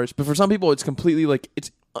lot of artists. But for some people, it's completely like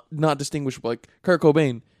it's not distinguishable. Like Kurt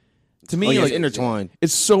Cobain, to me, Oh, yeah, like it's intertwined.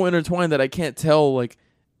 it's so intertwined that I can't tell like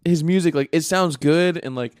his music. Like it sounds good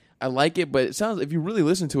and like I like it, but it sounds if you really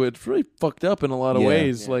listen to it, it's really fucked up in a lot of Yeah.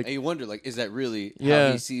 ways. Yeah. Like and you wonder, like, is that really Yeah.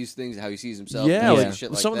 how he sees things, how he sees himself? yeah, and like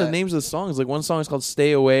shit like some that? of the names of the songs. Like one song is called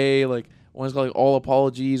 "Stay Away." Like one's called like "All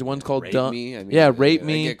Apologies." One's called Rape "Dumb." Me. I mean, yeah, "Rape they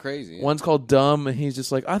Me." get crazy. Yeah. One's called "Dumb," and he's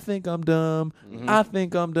just like, "I think I'm dumb. Mm-hmm. I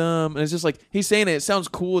think I'm dumb," and it's just like he's saying it. It sounds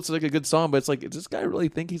cool. It's like a good song, but it's like, does this guy really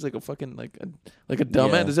think he's like a fucking like a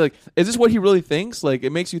dumbass? Yeah. Is it like, is this what he really thinks? Like,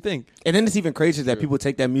 it makes you think. And then it's even crazier that people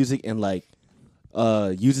take that music and like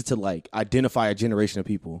use it to like identify a generation of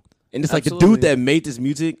people. And it's like the Absolutely. dude that made this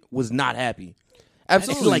music was not happy.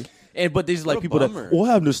 Absolutely. Like, but there's like What a people bummer. that, I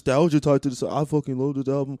have nostalgia tied to this. I fucking love this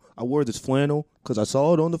album. I wore this flannel because I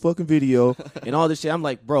saw it on the fucking video and all this shit. I'm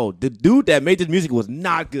like, bro, the dude that made this music was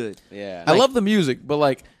not good. Yeah. I love the music, but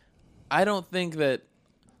like, I don't think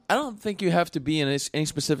you have to be in any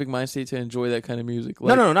specific mind state to enjoy that kind of music.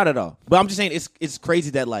 Like, No, not at all. But I'm just saying it's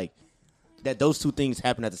crazy that like that those two things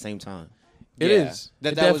happen at the same time. It Yeah. is.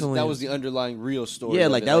 That It that definitely was is. the underlying real story. Yeah,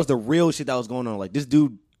 of like it. that was the real shit that was going on. Like this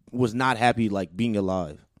dude was not happy like being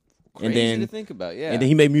alive. crazy And then to think about. Yeah. and then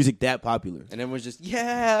he made music that popular. and everyone's just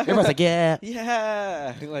Everyone's like, yeah.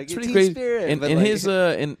 yeah, like It's it's pretty Teen crazy. Spirit. In, but, in like, his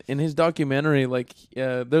in his documentary, like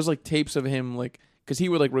there's like tapes of him like because he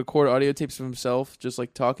would like record audio tapes of himself just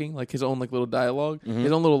like talking like his own like little dialog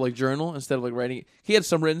his own little like journal instead of like writing. He had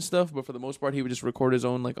some written stuff, but for the most part, he would just record his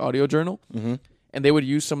own like audio journal, and they would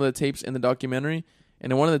use some of the tapes in the documentary.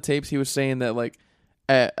 And in one of the tapes, he was saying that like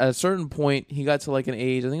at a certain point, he got to like an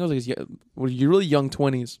age. I think it was like his really young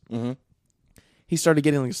 20s. He started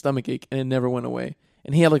getting like a stomach ache, and it never went away.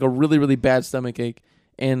 And he had like a really really bad stomach ache,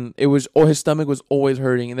 and it was his stomach was always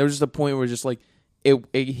hurting. And there was just a point where just like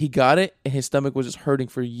he got it, and his stomach was just hurting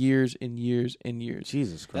for years and years and years.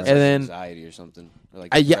 Jesus Christ. that's and like then- anxiety or something, or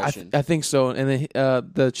like I depression. think so. And then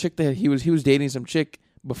the chick that he was dating some chick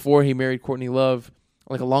before he married Courtney Love,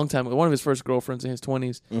 like a long time ago, one of his first girlfriends in his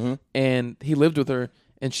 20s, and he lived with her.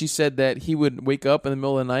 And she said that he would wake up in the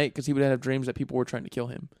middle of the night because he would have dreams that people were trying to kill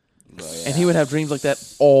him, Bro, yeah. and he would have dreams like that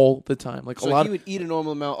all the time. Like So a lot he of would eat a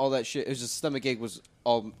normal amount, all that shit. It was just stomach ache was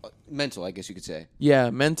all mental, I guess you could say.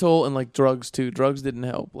 yeah, mental and like drugs too. Drugs didn't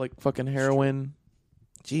help, like fucking heroin.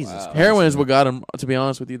 Jesus Wow. Christ. Heroin is what got him. To be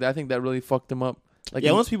honest with you, I think that really fucked him up. Like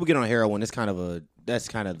Yeah, he- once people get on heroin, it's kind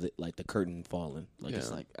of like the curtain falling. Like it's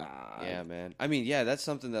Yeah. like Yeah, man. I mean, yeah, that's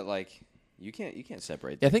something that like you can't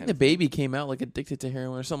separate. yeah, I that think kind the of thing. baby came out like addicted to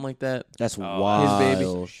heroin or something like that. that's Oh, wild. His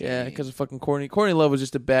baby. Shame. Yeah, because of fucking Courtney. Courtney Love was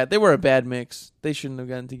just they were a bad mix. They shouldn't have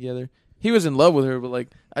gotten together. He was in love with her, but like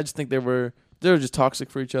I just think they were just toxic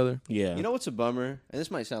for each other. Yeah. You know what's a bummer? And this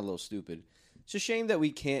might sound a little stupid. It's a shame that we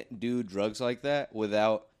can't do drugs like that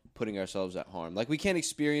without putting ourselves at harm. Like we can't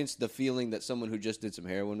experience the feeling that someone who just did some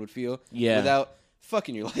heroin would feel Yeah. without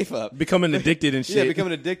fucking your life up. Becoming addicted and shit. Yeah,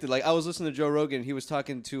 becoming addicted. Like I was listening to Joe Rogan. He was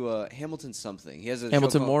talking to Hamilton something. He has a Hamilton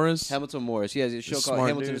show called Morris? Hamilton Morris. He has a show called Smart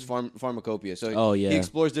Hamilton's dude. Pharmacopoeia. So Oh, yeah. he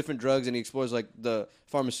explores different drugs and he explores like the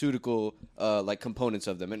pharmaceutical like components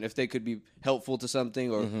of them and if they could be helpful to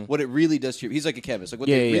something or what it really does to your. He's like a chemist. Like what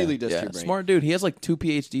they really does to Yeah, your brain. smart dude. He has like 2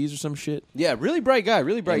 PhDs or some shit. Yeah, really bright guy.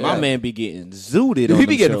 Really bright guy. My man be getting zooted Dude, on he them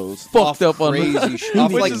be getting shows. fucked Off up on crazy shit.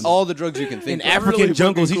 Off Which like is- all the drugs you can think In of. African really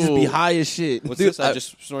jungles, he fucking just be cool. high as shit. What's Dude, this? I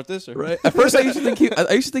just snort this or Right. At first, I used to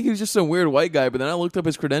think he was just some weird white guy, but then I looked up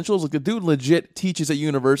his credentials. Like the dude legit teaches at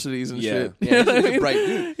universities and Yeah. shit. Yeah, You know what he's I a mean? bright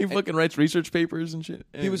dude. He fucking writes research papers and shit.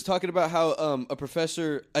 He was talking about how a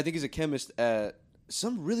professor, I think he's a chemist at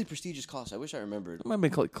some really prestigious college. I wish I remembered. It might be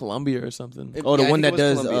like Columbia or something. Oh, the Yeah, I one think that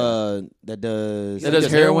it was does Columbia. That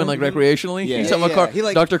does heroin like recreationally. Yeah. You Yeah, talking about yeah. He,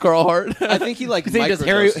 like- Dr. Carl Hart? I think he like You think he does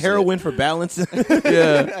microdoses it. heroin for balance?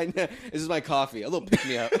 Yeah. I know. This is my coffee. A little pick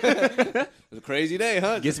me up. It's a crazy day,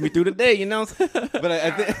 huh? Gets me through the day, you know? But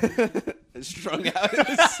I think strung out in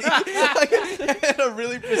the seat, like at a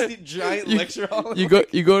really pristine giant lecture hall. You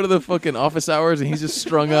go to the fucking office hours and he's just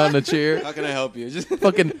strung out in a chair. How can I help you? Just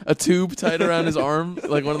Fucking a tube tied around his arm,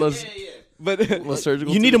 like one of those but little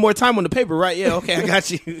surgical. You needed more time on the paper, right? Yeah, okay, I got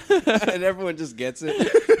you. and everyone just gets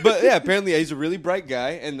it. But yeah, apparently he's a really bright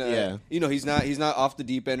guy, and Yeah. you know he's not off the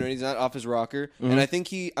deep end or he's not off his rocker. And I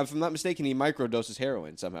think if I'm not mistaken, he microdoses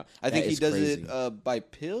heroin somehow. I think That he is does crazy. it by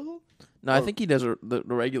pill. No, I think he does the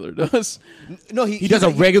regular does. No, He does a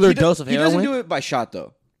regular dose of He doesn't heroin? do it by shot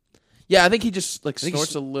though. Yeah, I think he just like I think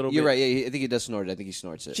snorts a little You're bit. right. Yeah, I think he does snort it. I think he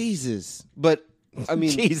snorts it. Jesus. But I mean,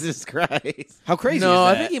 Jesus Christ. how crazy? No, is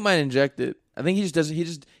I that? think he might inject it. I think he just doesn't.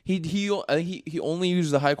 I think he only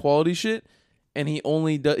uses the high quality shit, and he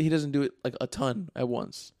doesn't do it like a ton at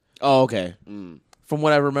once. Oh, okay. From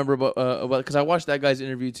what I remember about because I watched that guy's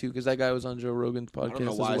interview too, because that guy was on Joe Rogan's podcast I don't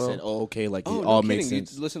know as why well. I said, oh, okay, like Oh, it no all kidding. makes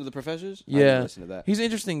sense. You listen to the professors? I Yeah, didn't listen to that. he's an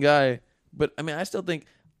interesting guy, but I mean, I still think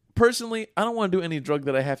personally, I don't want to do any drug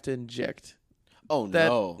that I have to inject. Oh That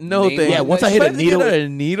no, no Name thing. one. Yeah, once I If hit a have to needle- get a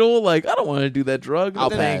needle, like I don't want to do that drug. I'll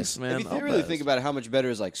Thanks, pass. man. If you I'll really pass. think about it, how much better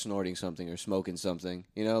is like snorting something or smoking something?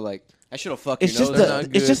 You know, like I should have fucked It's your just nose. they're the not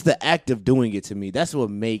it's good. just the act of doing it to me. That's what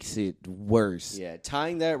makes it worse. Yeah,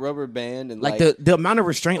 tying that rubber band and Like the amount of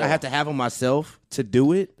restraint I have to have on myself to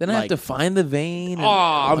do it. Then I have to find the vein. Oh,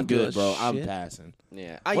 and I'm do good, that bro. I'm shit. passing.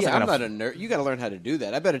 yeah, Once I I'm gotta- not a nerd. You got to learn how to do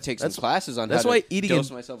that. I better take some That's- classes on that's how why to eating dose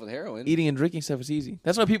and- myself with heroin. Eating and drinking stuff is easy.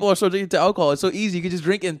 That's why people are so addicted to alcohol. It's so easy. You can just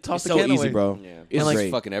drink and toss It's the so can easy, away. bro. Yeah, It's And, like,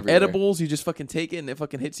 great. fucking everywhere. Edibles, you just fucking take it and it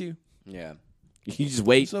fucking hits you. Yeah. You just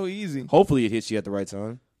wait. So easy. Hopefully, it hits you at the right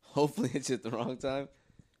time. Hopefully, it's at the wrong time.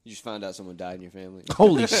 You just found out someone died in your family.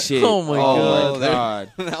 Holy shit! Oh my God. there-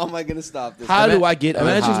 God! How am I gonna stop this? How do I get?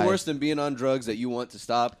 Imagine high? it's worse than being on drugs that you want to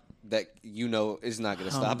stop that you know is not going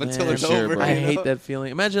to stop Oh, until man. it's Sure, over. bro. I you know? hate that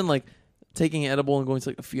feeling. Imagine like taking an edible and going to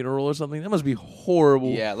like a funeral or something. That must be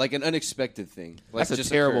horrible. Yeah, like an unexpected thing. Like That's a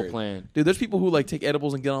just terrible occurred. plan. Dude, there's people who like take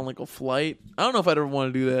edibles and get on like a flight. I don't know if I'd ever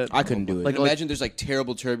want to do that. I couldn't do it. Like- Imagine there's like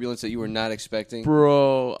terrible turbulence that you were not expecting.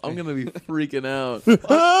 Bro, I'm gonna be freaking out.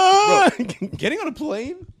 Getting on a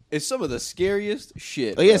plane is some of the scariest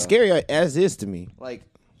shit. Oh yeah, bro. scary as is to me. Like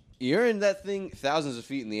you're in that thing thousands of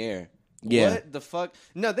feet in the air. Yeah. What the fuck?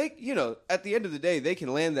 No, they, at the end of the day, they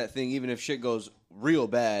can land that thing even if shit goes real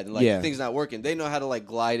bad and like Yeah. things not working. They know how to like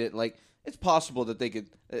glide it. Like it's possible that they could.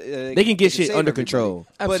 They can get shit save under everybody. control.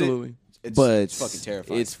 Absolutely. But it's fucking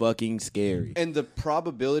terrifying. It's fucking scary. And the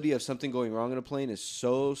probability of something going wrong on a plane is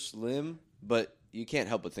so slim, but you can't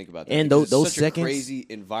help but think about that. And because those it's such seconds- a crazy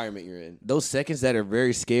environment you're in. Those seconds that are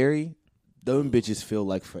very scary, them bitches feel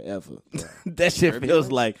like forever. That shit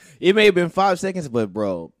feels like it may have been 5 seconds, but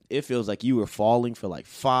bro, it feels like you were falling for like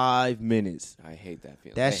 5 minutes. I hate that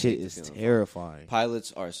feeling. That I shit hate the is feeling. terrifying.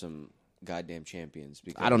 Pilots are some goddamn champions.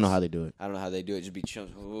 Because I don't know how they do it. I don't know how they do it. Just be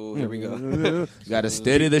chunks. Oh, here we go. You gotta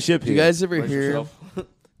steady the ship Do here. you guys ever Brace hear? yourself.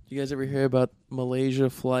 You guys ever hear about Malaysia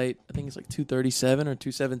flight? I think it's like 237 or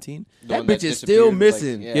 217. The That one bitch is still disappeared, like,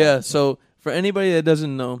 missing. Yeah. So for anybody that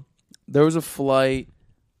doesn't know, there was a flight.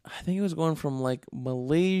 I think it was going from like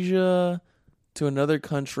Malaysia to another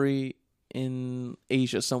country in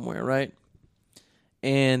Asia somewhere, right?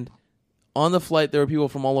 And on the flight, there were people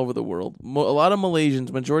from all over the world. A lot of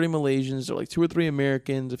Malaysians, majority Malaysians. There were like 2 or 3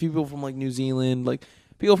 Americans, a few people from like New Zealand, like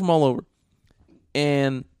people from all over.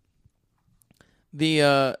 And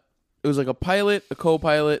it was like a pilot, a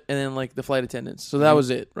co-pilot, and then like the flight attendants. So that was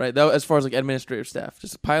it, right? That was, as far as like administrative staff,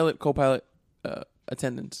 just pilot, co-pilot,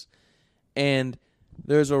 attendants. And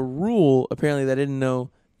there's a rule apparently that I didn't know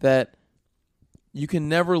that you can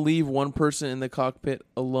never leave one person in the cockpit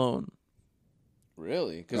alone.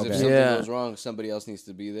 Really? Because if Okay. something Yeah. goes wrong, somebody else needs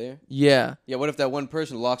to be there. Yeah. Yeah. What if that one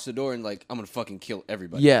person locks the door and like, I'm gonna fucking kill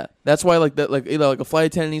everybody? Yeah, that's why like that, like like a flight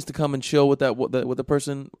attendant needs to come and chill with the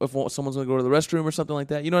person if someone's gonna go to the restroom or something like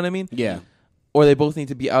that. You know what I mean? Yeah. Or they both need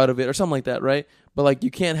to be out of it or something like that, right? But like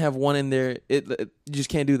you can't have one in there. You just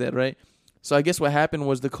can't do that, right? So I guess what happened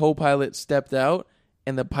was the co-pilot stepped out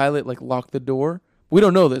and the pilot like locked the door. We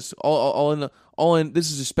don't know this. All in.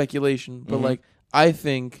 This is just speculation, but like I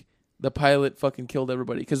think the pilot fucking killed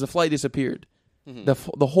everybody because the flight disappeared.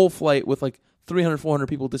 The whole flight with like 300, 400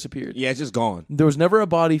 people disappeared. Yeah, it's just gone. There was never a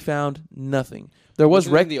body found. Nothing. There was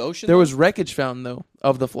Was it in the ocean, There though? was wreckage found though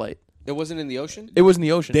of the flight. It wasn't in the ocean. It was in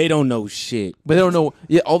the ocean. They don't know shit. But they don't know.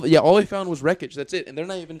 All they found was wreckage. That's it. And they're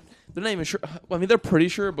not even sure. I mean, they're pretty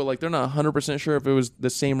sure, but like they're not 100% sure if it was the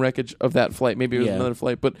same wreckage of that flight. Maybe it was another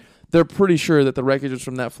flight, but they're pretty sure that the wreckage was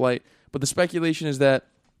from that flight. But the speculation is that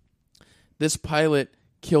this pilot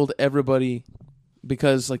killed everybody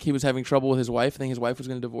because like he was having trouble with his wife. I think his wife was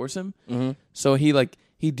going to divorce him. Mm-hmm. So he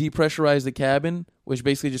depressurized the cabin, which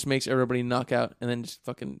basically just makes everybody knock out and then just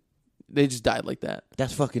fucking they just died like that.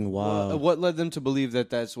 That's fucking wild. What led them to believe that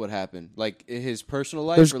that's what happened? Like in his personal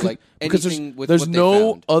life, There's or like because anything with there's what no they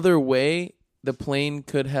found? other way the plane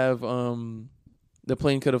could have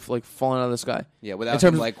like fallen out of the sky. Yeah, in without terms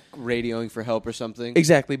him of- like radioing for help or something.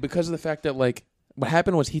 Exactly, because of the fact that like what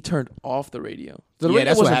happened was he turned off the radio. The Yeah, radio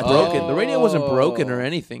that's what wasn't happened. broken. The radio wasn't broken or Oh.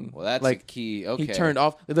 anything. Well, that's like a key. Okay, he turned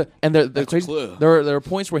off and the That's a crazy, clue. there were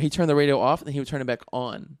points where he turned the radio off and he would turn it back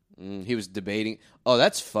on. He was debating. Oh,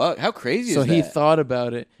 that's fuck. How crazy So is that? he thought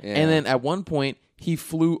about it, Yeah. and then at one point he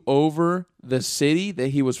flew over the city that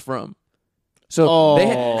he was from. So they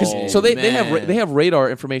man. have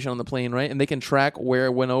radar information on the plane, right? And they can track where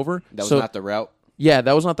it went over. that was So- not the route. Yeah,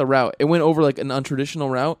 that was not the route. It went over like an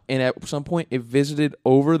untraditional route, and at some point it visited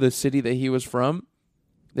over the city that he was from,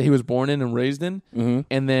 that he was born in and raised in,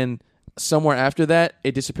 and then somewhere after that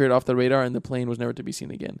it disappeared off the radar, and the plane was never to be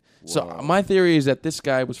seen again. So my theory is that this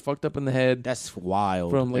guy was fucked up in the head That's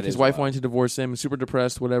wild. from like That his is wife wild. wanting to divorce him, super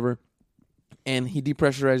depressed, whatever, and he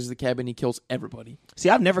depressurizes the cabin. He kills everybody. See,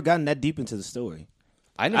 I've never gotten that deep into the story.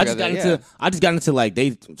 I never I just got into like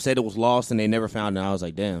they said it was lost and they never found it. And I was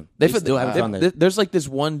like, damn, they still haven't found that. There's like this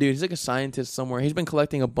one dude. He's like a scientist somewhere. He's been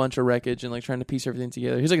collecting a bunch of wreckage and like trying to piece everything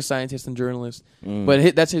together. He's like a scientist and journalist.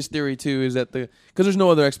 But that's his theory too. Is that because there's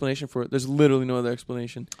no other explanation for it. There's literally no other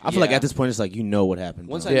explanation. I feel like Yeah. at this point it's like you know what happened.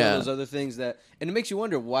 Once bro. I Yeah. know those other things and it makes you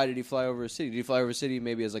wonder, why did he fly over a city? Did he fly over a city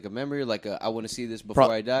maybe as like a memory, like I want to see this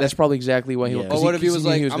before I die? That's probably exactly why he. Yeah. 'cause Or what if he was knew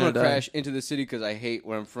like, he I'm gonna die. crash into the city because I hate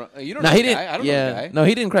where I'm from? You don't No, know he the didn't. guy. I don't know the guy.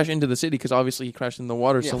 No, he didn't crash into the city because obviously he crashed in the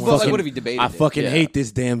water Yeah, somewhere. but like, what if he debated I it? fucking Yeah. hate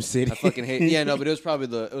this damn city. I fucking hate. Yeah, no, but it was probably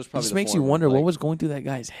the. It was probably. This the makes you former, wonder like, what was going through that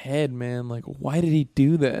guy's head, man. Like, why did he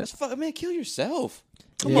do That's that? man, kill yourself.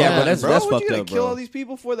 Come Yeah, on, but that's bro. that's What, fucked you gonna up, kill bro. all these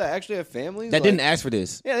people for that actually have families? That Like, didn't ask for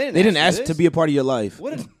this. Yeah, they didn't ask for to this. be a part of your life.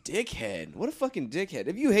 What a dickhead! What a fucking dickhead!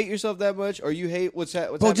 If you hate yourself that much, or you hate what's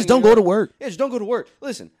happening, Bro, just don't go to work. Yeah, just don't go to work.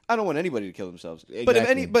 Listen, I don't want anybody to kill themselves. But if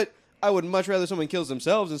Exactly. but I would much rather someone kills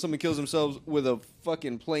themselves than someone kills themselves with a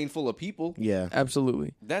fucking plane full of people. Yeah,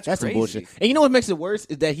 Absolutely. That's that's crazy. some bullshit. And you know what makes it worse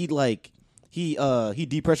is that he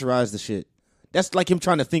depressurized the shit. That's like him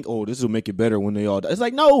trying to think, oh, this will make it better when they all die. It's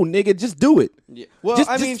like, no, nigga, just do it. Yeah. Well, Just-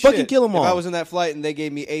 I just mean, fucking shit. kill 'em all. If I was in that flight and they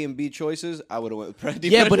gave me A and B choices, I would have went with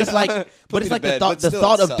Yeah, but it's like, Put but me it's to like bed, the but thought still,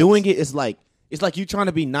 of sucks. doing it is like it's like you trying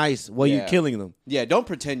to be nice while you're Yeah. killing them. Yeah, don't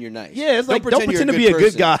pretend you're nice. Yeah, it's like, don't you're pretend to be a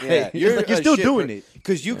good person. guy. Yeah, It's like you're still doing it.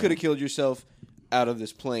 because you could have killed yourself out of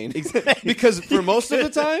this plane. Because for most of the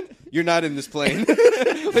time, you're not in this plane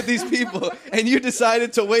with these people, and you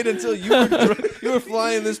decided to wait until you were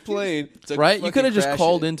flying this plane. To Right? You fucking could have just crash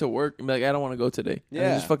called it. into work and be like, I don't want to go today. And Yeah.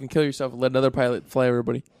 then just fucking kill yourself and let another pilot fly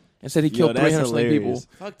everybody. Instead, he Yo, killed that's 300 something people hilarious.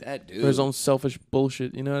 Fuck that dude. for his own selfish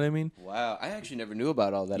bullshit. You know what I mean? Wow, I actually never knew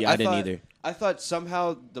about all that. Yeah, I didn't thought- either. I thought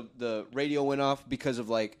somehow the radio went off because of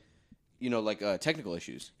like technical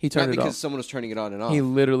issues. He turned Not it because off. someone was turning it on and off. He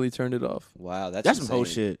literally turned it off. Wow, that's That's some whole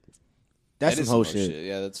insane. shit. That's That some is whole shit.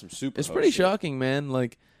 Yeah, that's some super. It's hoe pretty shit. shocking, man.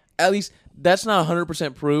 Like, at least that's not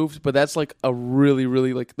 100% proved, but that's like a really,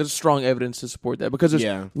 really like there's strong evidence to support that because there's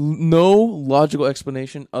Yeah. no logical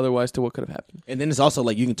explanation otherwise to what could have happened. And then it's also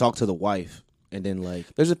like you can talk to the wife, and then like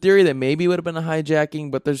There's a theory that maybe it would have been a hijacking,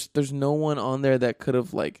 but there's no one on there that could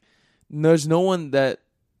have like there's no one that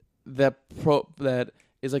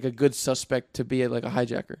is like a good suspect to be like a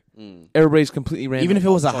hijacker. Everybody's completely random. even if it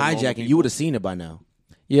was a Call normal hijacking, you people. would have seen it by now.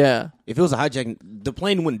 Yeah. If it was a hijacking, the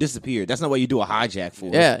plane wouldn't disappear. That's not what you do a hijack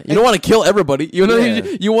for. Yeah, you don't want to kill everybody. You know, Yeah.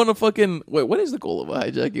 you want to fucking wait. What is the goal of a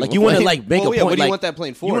hijacking? Like you want to like make Well, a yeah, point. what do you like, want that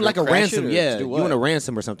plane for? You want To like a crash it ransom. or Yeah, to do you what? want a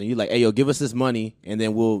ransom or something. You like, hey yo, give us this money and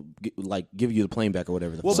then we'll give you the plane back or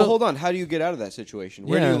whatever. Well, but hold on. How do you get out of that situation?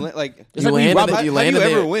 Where Yeah. do you like? It's you like when you land, rob and a- then you how land, do you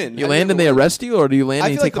and ever they, win? You How do you land and ever they win? arrest you, or do you land I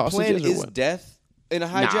and you feel like take the plan hostages? or is what? death in a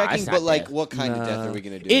it's hijacking, not but like, death. what kind of death Nah. are we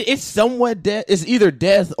gonna do? It's somewhat death. It's either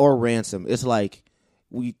death or ransom. It's like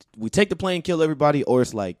we take the plane, kill everybody, or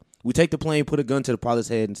it's like we take the plane, put a gun to the pilot's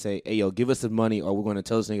head, and say, "Hey, yo, give us the money, or we're going to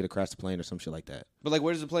tell this nigga to crash the plane or some shit like that." But like,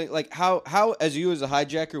 where does the plane? Like, how as you as a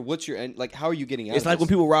hijacker, what's your end? Like, how are you getting out? It's of like when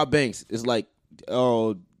this? people rob banks. It's like,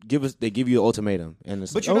 oh, they give you an ultimatum, and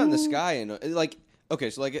it's But like, you're not in the oh. sky, and like, okay,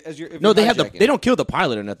 so like as you're if No, you're they have hijacking- they don't kill the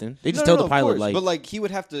pilot or nothing. They just tell the of pilot course. like, but like he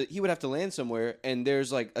would have to land somewhere, and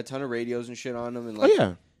there's like a ton of radios and shit on them, and oh like,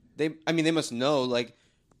 yeah, they must know like.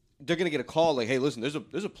 They're gonna get a call like, "Hey, listen, there's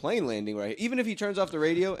a plane landing right here." Even if he turns off the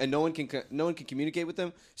radio and no one can communicate with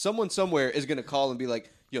them, someone somewhere is gonna call and be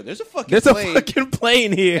like, "Yo, there's a fucking there's plane, a fucking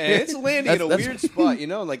plane here. and it's landing in a That's- weird spot." You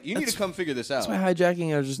know, like you need to come figure this out. That's why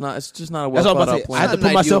hijacking is just not. It's just not a That's well what I'm thought about out to say. I plan. had to It's not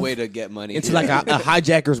put an ideal myself way to get money. It's like a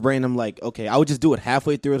hijacker's brain. I'm like, okay, I would just do it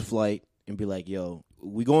halfway through the flight and be like, yo,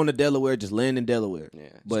 we going to Delaware, just land in Delaware. Yeah.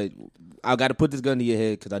 But I got to put this gun to your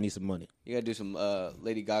head because I need some money. You gotta do some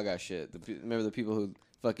Lady Gaga shit. Remember the people who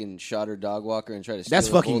fucking shot her dog walker and tried to steal That's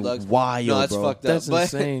her fucking bulldogs? wild, No, that's bro. fucked up. That's but,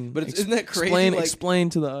 insane. But isn't that crazy?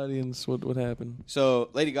 Explain to the audience what happened.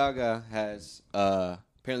 So Lady Gaga has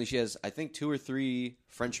apparently she has I think 2 or 3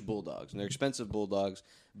 French bulldogs, and they're expensive bulldogs,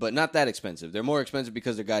 but not that expensive. They're more expensive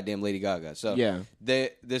because they're goddamn Lady Gaga. So Yeah.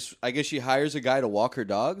 I guess she hires a guy to walk her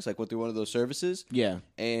dogs, like through one of those services. Yeah.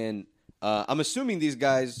 And I'm assuming these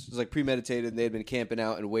guys was like premeditated. And they had been camping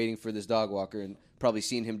out and waiting for this dog walker, and probably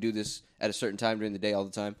seen him do this at a certain time during the day all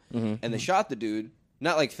the time. Mm-hmm. And they shot the dude,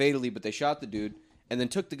 not like fatally, but they shot the dude, and then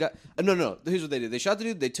took the guy. No. Here's what they did: they shot the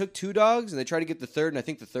dude. They took 2 dogs, and they tried to get the third, and I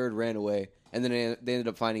think the third ran away. And then they ended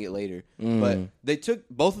up finding it later. But they took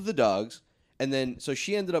both of the dogs, and then so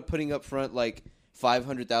she ended up putting up front like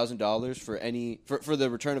 $500,000 for the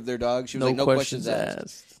return of their dog. She was like, no questions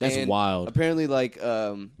asked. That's And wild. Apparently, like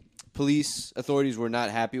police authorities were not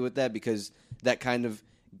happy with that because that kind of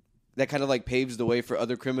like paves the way for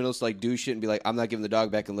other criminals to like do shit and be like, I'm not giving the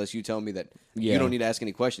dog back unless you tell me that Yeah. you don't need to ask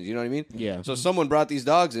any questions. You know what I mean? Yeah. So someone brought these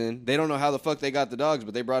dogs in. They don't know how the fuck they got the dogs,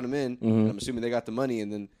 but they brought them in. And I'm assuming they got the money,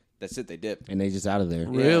 and then that's it. They dip. And they just out of there.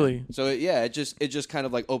 Yeah. Really? So it just kind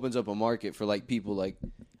of like opens up a market for like people like,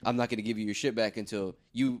 I'm not going to give you your shit back until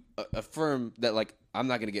you affirm that like I'm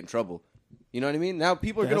not going to get in trouble. You know what I mean? Now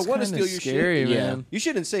people are going That's to want to kinda steal your scary, shit. Yeah. man. You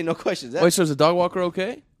shouldn't say no questions. Wait, so is the dog walker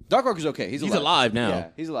okay? Dog Walker's okay. He's alive now. Yeah,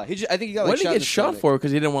 he's alive. I think he got like What did shot he in get the shot stomach. for?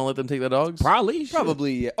 Because he didn't want to let them take the dogs. Probably.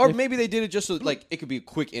 Probably, yeah. Or maybe they did it just so like it could be a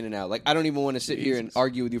quick in and out. Like I don't even want to sit here and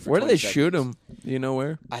argue with you for. Where did 20 they shoot seconds. him? Do you know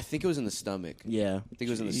where? I think it was in the stomach. Yeah. I think it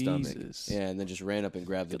was in the stomach. Jesus. Yeah, and then just ran up and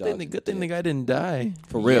grabbed the Good dog. thing, good thing the guy didn't die.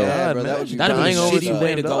 For real. Yeah, God, bro, man. that would be That'd be dying a over shitty some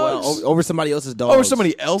way to damn go out dogs. over somebody else's dog. Over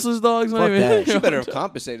somebody else's dogs? Not Fuck even- that. She better have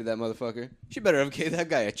compensated that motherfucker. She better have gave that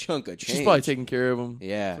guy a chunk of change. She's probably taking care of him.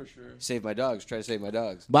 Yeah, For sure. Save my dogs. Try to save my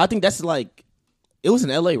dogs. But I think that's like, it was in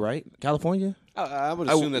L.A., right? California? I would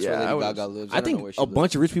assume that's yeah, where I Lady would- Gaga lives. I don't know think where she a lives.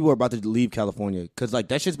 bunch of rich people are about to leave California because like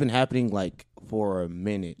that shit's been happening like for a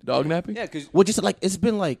minute. Dog napping? Yeah, because Well, just like it's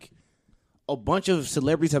been like a bunch of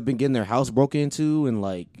celebrities have been getting their house broken into and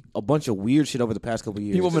like a bunch of weird shit over the past couple of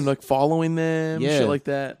years. People have been like following them, Yeah. shit like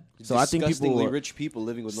that. So I think people disgustingly are- rich people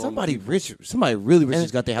living with somebody normal rich, somebody really rich And-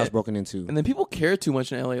 just got their house broken into. And then people care too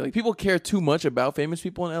much in LA. Like people care too much about famous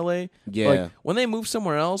people in LA. Yeah. Like when they move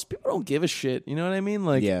somewhere else, people don't give a shit. You know what I mean?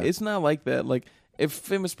 Like Yeah. it's not like that. Like if a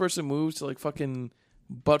famous person moves to like fucking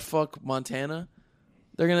buttfuck Montana,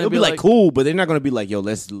 they're gonna It'll be like cool, but they're not gonna be like, yo,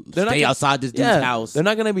 let's They're not stay gonna- outside this dude's yeah, house. They're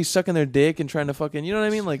not gonna be sucking their dick and trying to fucking, you know what I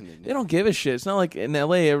mean? Like they don't give a shit. It's not like in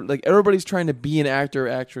LA, like everybody's trying to be an actor or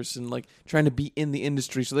actress and like trying to be in the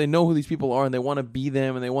industry, so they know who these people are and they want to be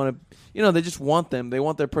them and they want to, you know, they just want them. They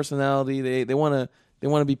want their personality. They want to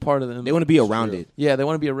be part of them. They want to be around it. Yeah, they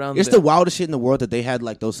want to be around. It's them. the wildest shit in the world that they had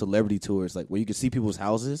like those celebrity tours, like where you could see people's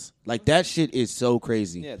houses. Like that shit is so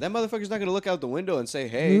crazy. Yeah, that motherfucker's not gonna look out the window and say,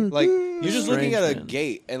 "Hey," like you're just looking Strange, at a man.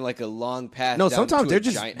 gate and like a long path. No, down sometimes to they're a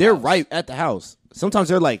just giant they're house. right at the house. Sometimes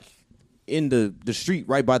they're like in the street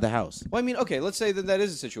right by the house. Well, I mean, okay, let's say that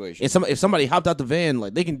is a situation. And if somebody hopped out the van,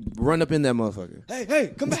 like they can run up in that motherfucker.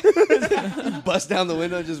 Hey, come back! Bust down the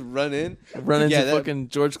window, and just run in. run into Yeah, that- fucking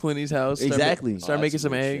George Clooney's house. Exactly. Start Oh, making that's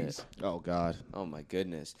some weird eggs. shit. Oh God. Oh my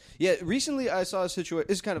goodness. Yeah, recently I saw a situation.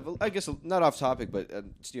 It's kind of, I guess, not off topic, but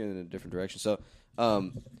steering in a different direction. So,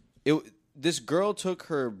 this girl took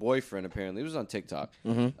her boyfriend. Apparently, it was on TikTok.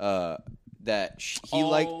 He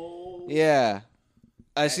Yeah,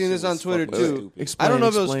 I seen this on Twitter too. I don't know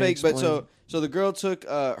if it was fake, but so the girl took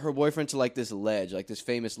her boyfriend to like this ledge, like this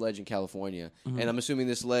famous ledge in California, and I'm assuming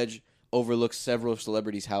this ledge overlooks several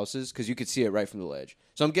celebrities' houses because you could see it right from the ledge.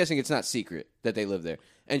 So I'm guessing it's not secret that they live there.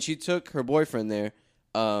 And she took her boyfriend there,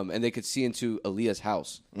 and they could see into Aaliyah's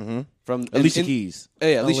house from Alicia Keys.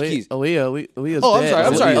 Yeah, Alicia Keys. Aaliyah's Oh, dead.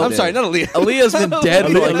 I'm sorry, not Aaliyah. Aaliyah's been dead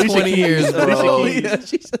for like 20 years, bro.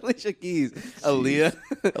 She's Alicia Keys.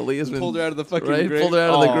 Aaliyah's been pulled her out of the fucking grave. Pulled her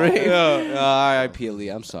out of the grave. R.I.P.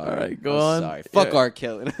 Aaliyah. I'm sorry. All right, go on. Sorry. Fuck Yeah. R.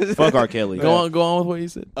 Kelly. Fuck R. Kelly. Go on with what you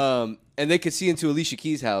said. And they could see into Alicia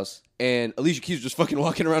Keys' house, and Alicia Keys was just fucking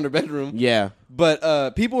walking around her bedroom. Yeah.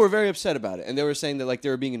 But people were very upset about it, and they were saying that like they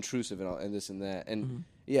were being intrusive and this and that. And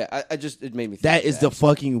yeah, it made me think That is the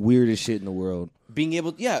fucking weirdest shit in the world. being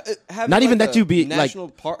able, having Not even like that a you be, like- national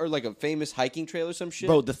park or like a famous hiking trail or some shit.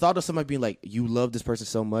 Bro, the thought of somebody being like, you love this person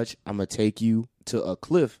so much, I'm going to take you to a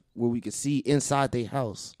cliff where we can see inside their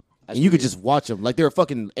house. And you could just watch them like they're a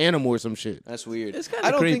fucking animal or some shit. That's weird. It's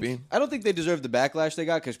kinda creepy. I don't think they deserve the backlash they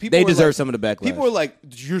got because people. They were deserve like, some of the backlash. People were like,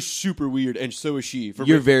 "You're super weird," and so is she.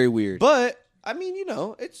 You're very weird. But I mean,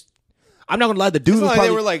 it's. I'm not going to lie. The dude It's was not like probably...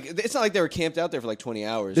 they were like. It's not like they were camped out there for like 20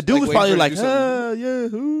 hours. The dude was waiting probably for like, her to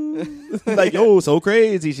do something. yeah, like, yo, so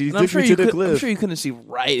crazy. She And I'm took sure me you to the could. I'm cliff. sure you couldn't see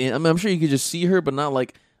right in. I mean, I'm sure you could just see her, but not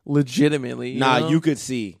like legitimately. Nah, know? you could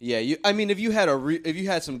see. Yeah, I mean, if you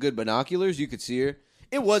had some good binoculars, you could see her.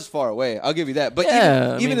 It was far away. I'll give you that. But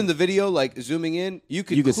Yeah, even in the video, like zooming in, you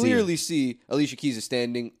could could see clearly see Alicia Keys is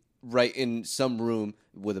standing right in some room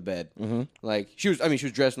with a bed. Like she was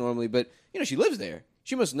dressed normally, but she lives there.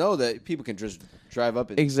 She must know that people can just drive up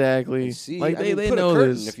and exactly. and see. Like I mean, they put know a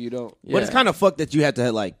curtain this. if you don't. Yeah. But it's kind of fucked that you had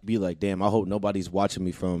to like be like, damn, I hope nobody's watching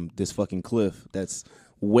me from this fucking cliff that's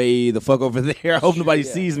way the fuck over there. I hope nobody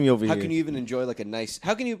Yeah. sees me over How here. can you even enjoy like a nice?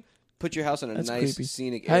 How can you put your house in a That's nice creepy.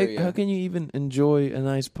 scenic How, area? how can you even enjoy a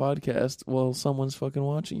nice podcast while someone's fucking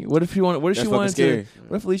watching you? What if she wanted? What if That's she fucking wanted scary. to?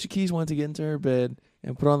 What if Alicia Keys wanted to get into her bed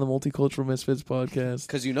and put on the Multicultural Misfits podcast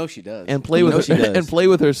Because she does. and play You with know she does. and play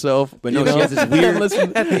with herself? But you no, she know? has this weird-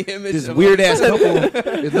 Listen, This weird ass couple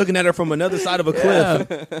is looking at her from another side of a cliff.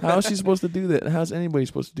 yeah. How is she supposed to do that? How's anybody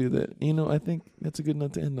supposed to do that? I think that's a good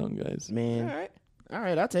note to end on, guys. Man. All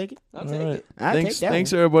right, I'll take it. I'll All take right. it. I'll Thanks, take that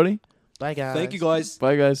thanks one. everybody. Bye, guys. Thank you guys.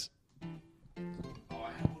 Bye, guys. Oh,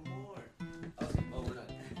 I have one more. Oh,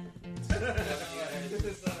 we're not.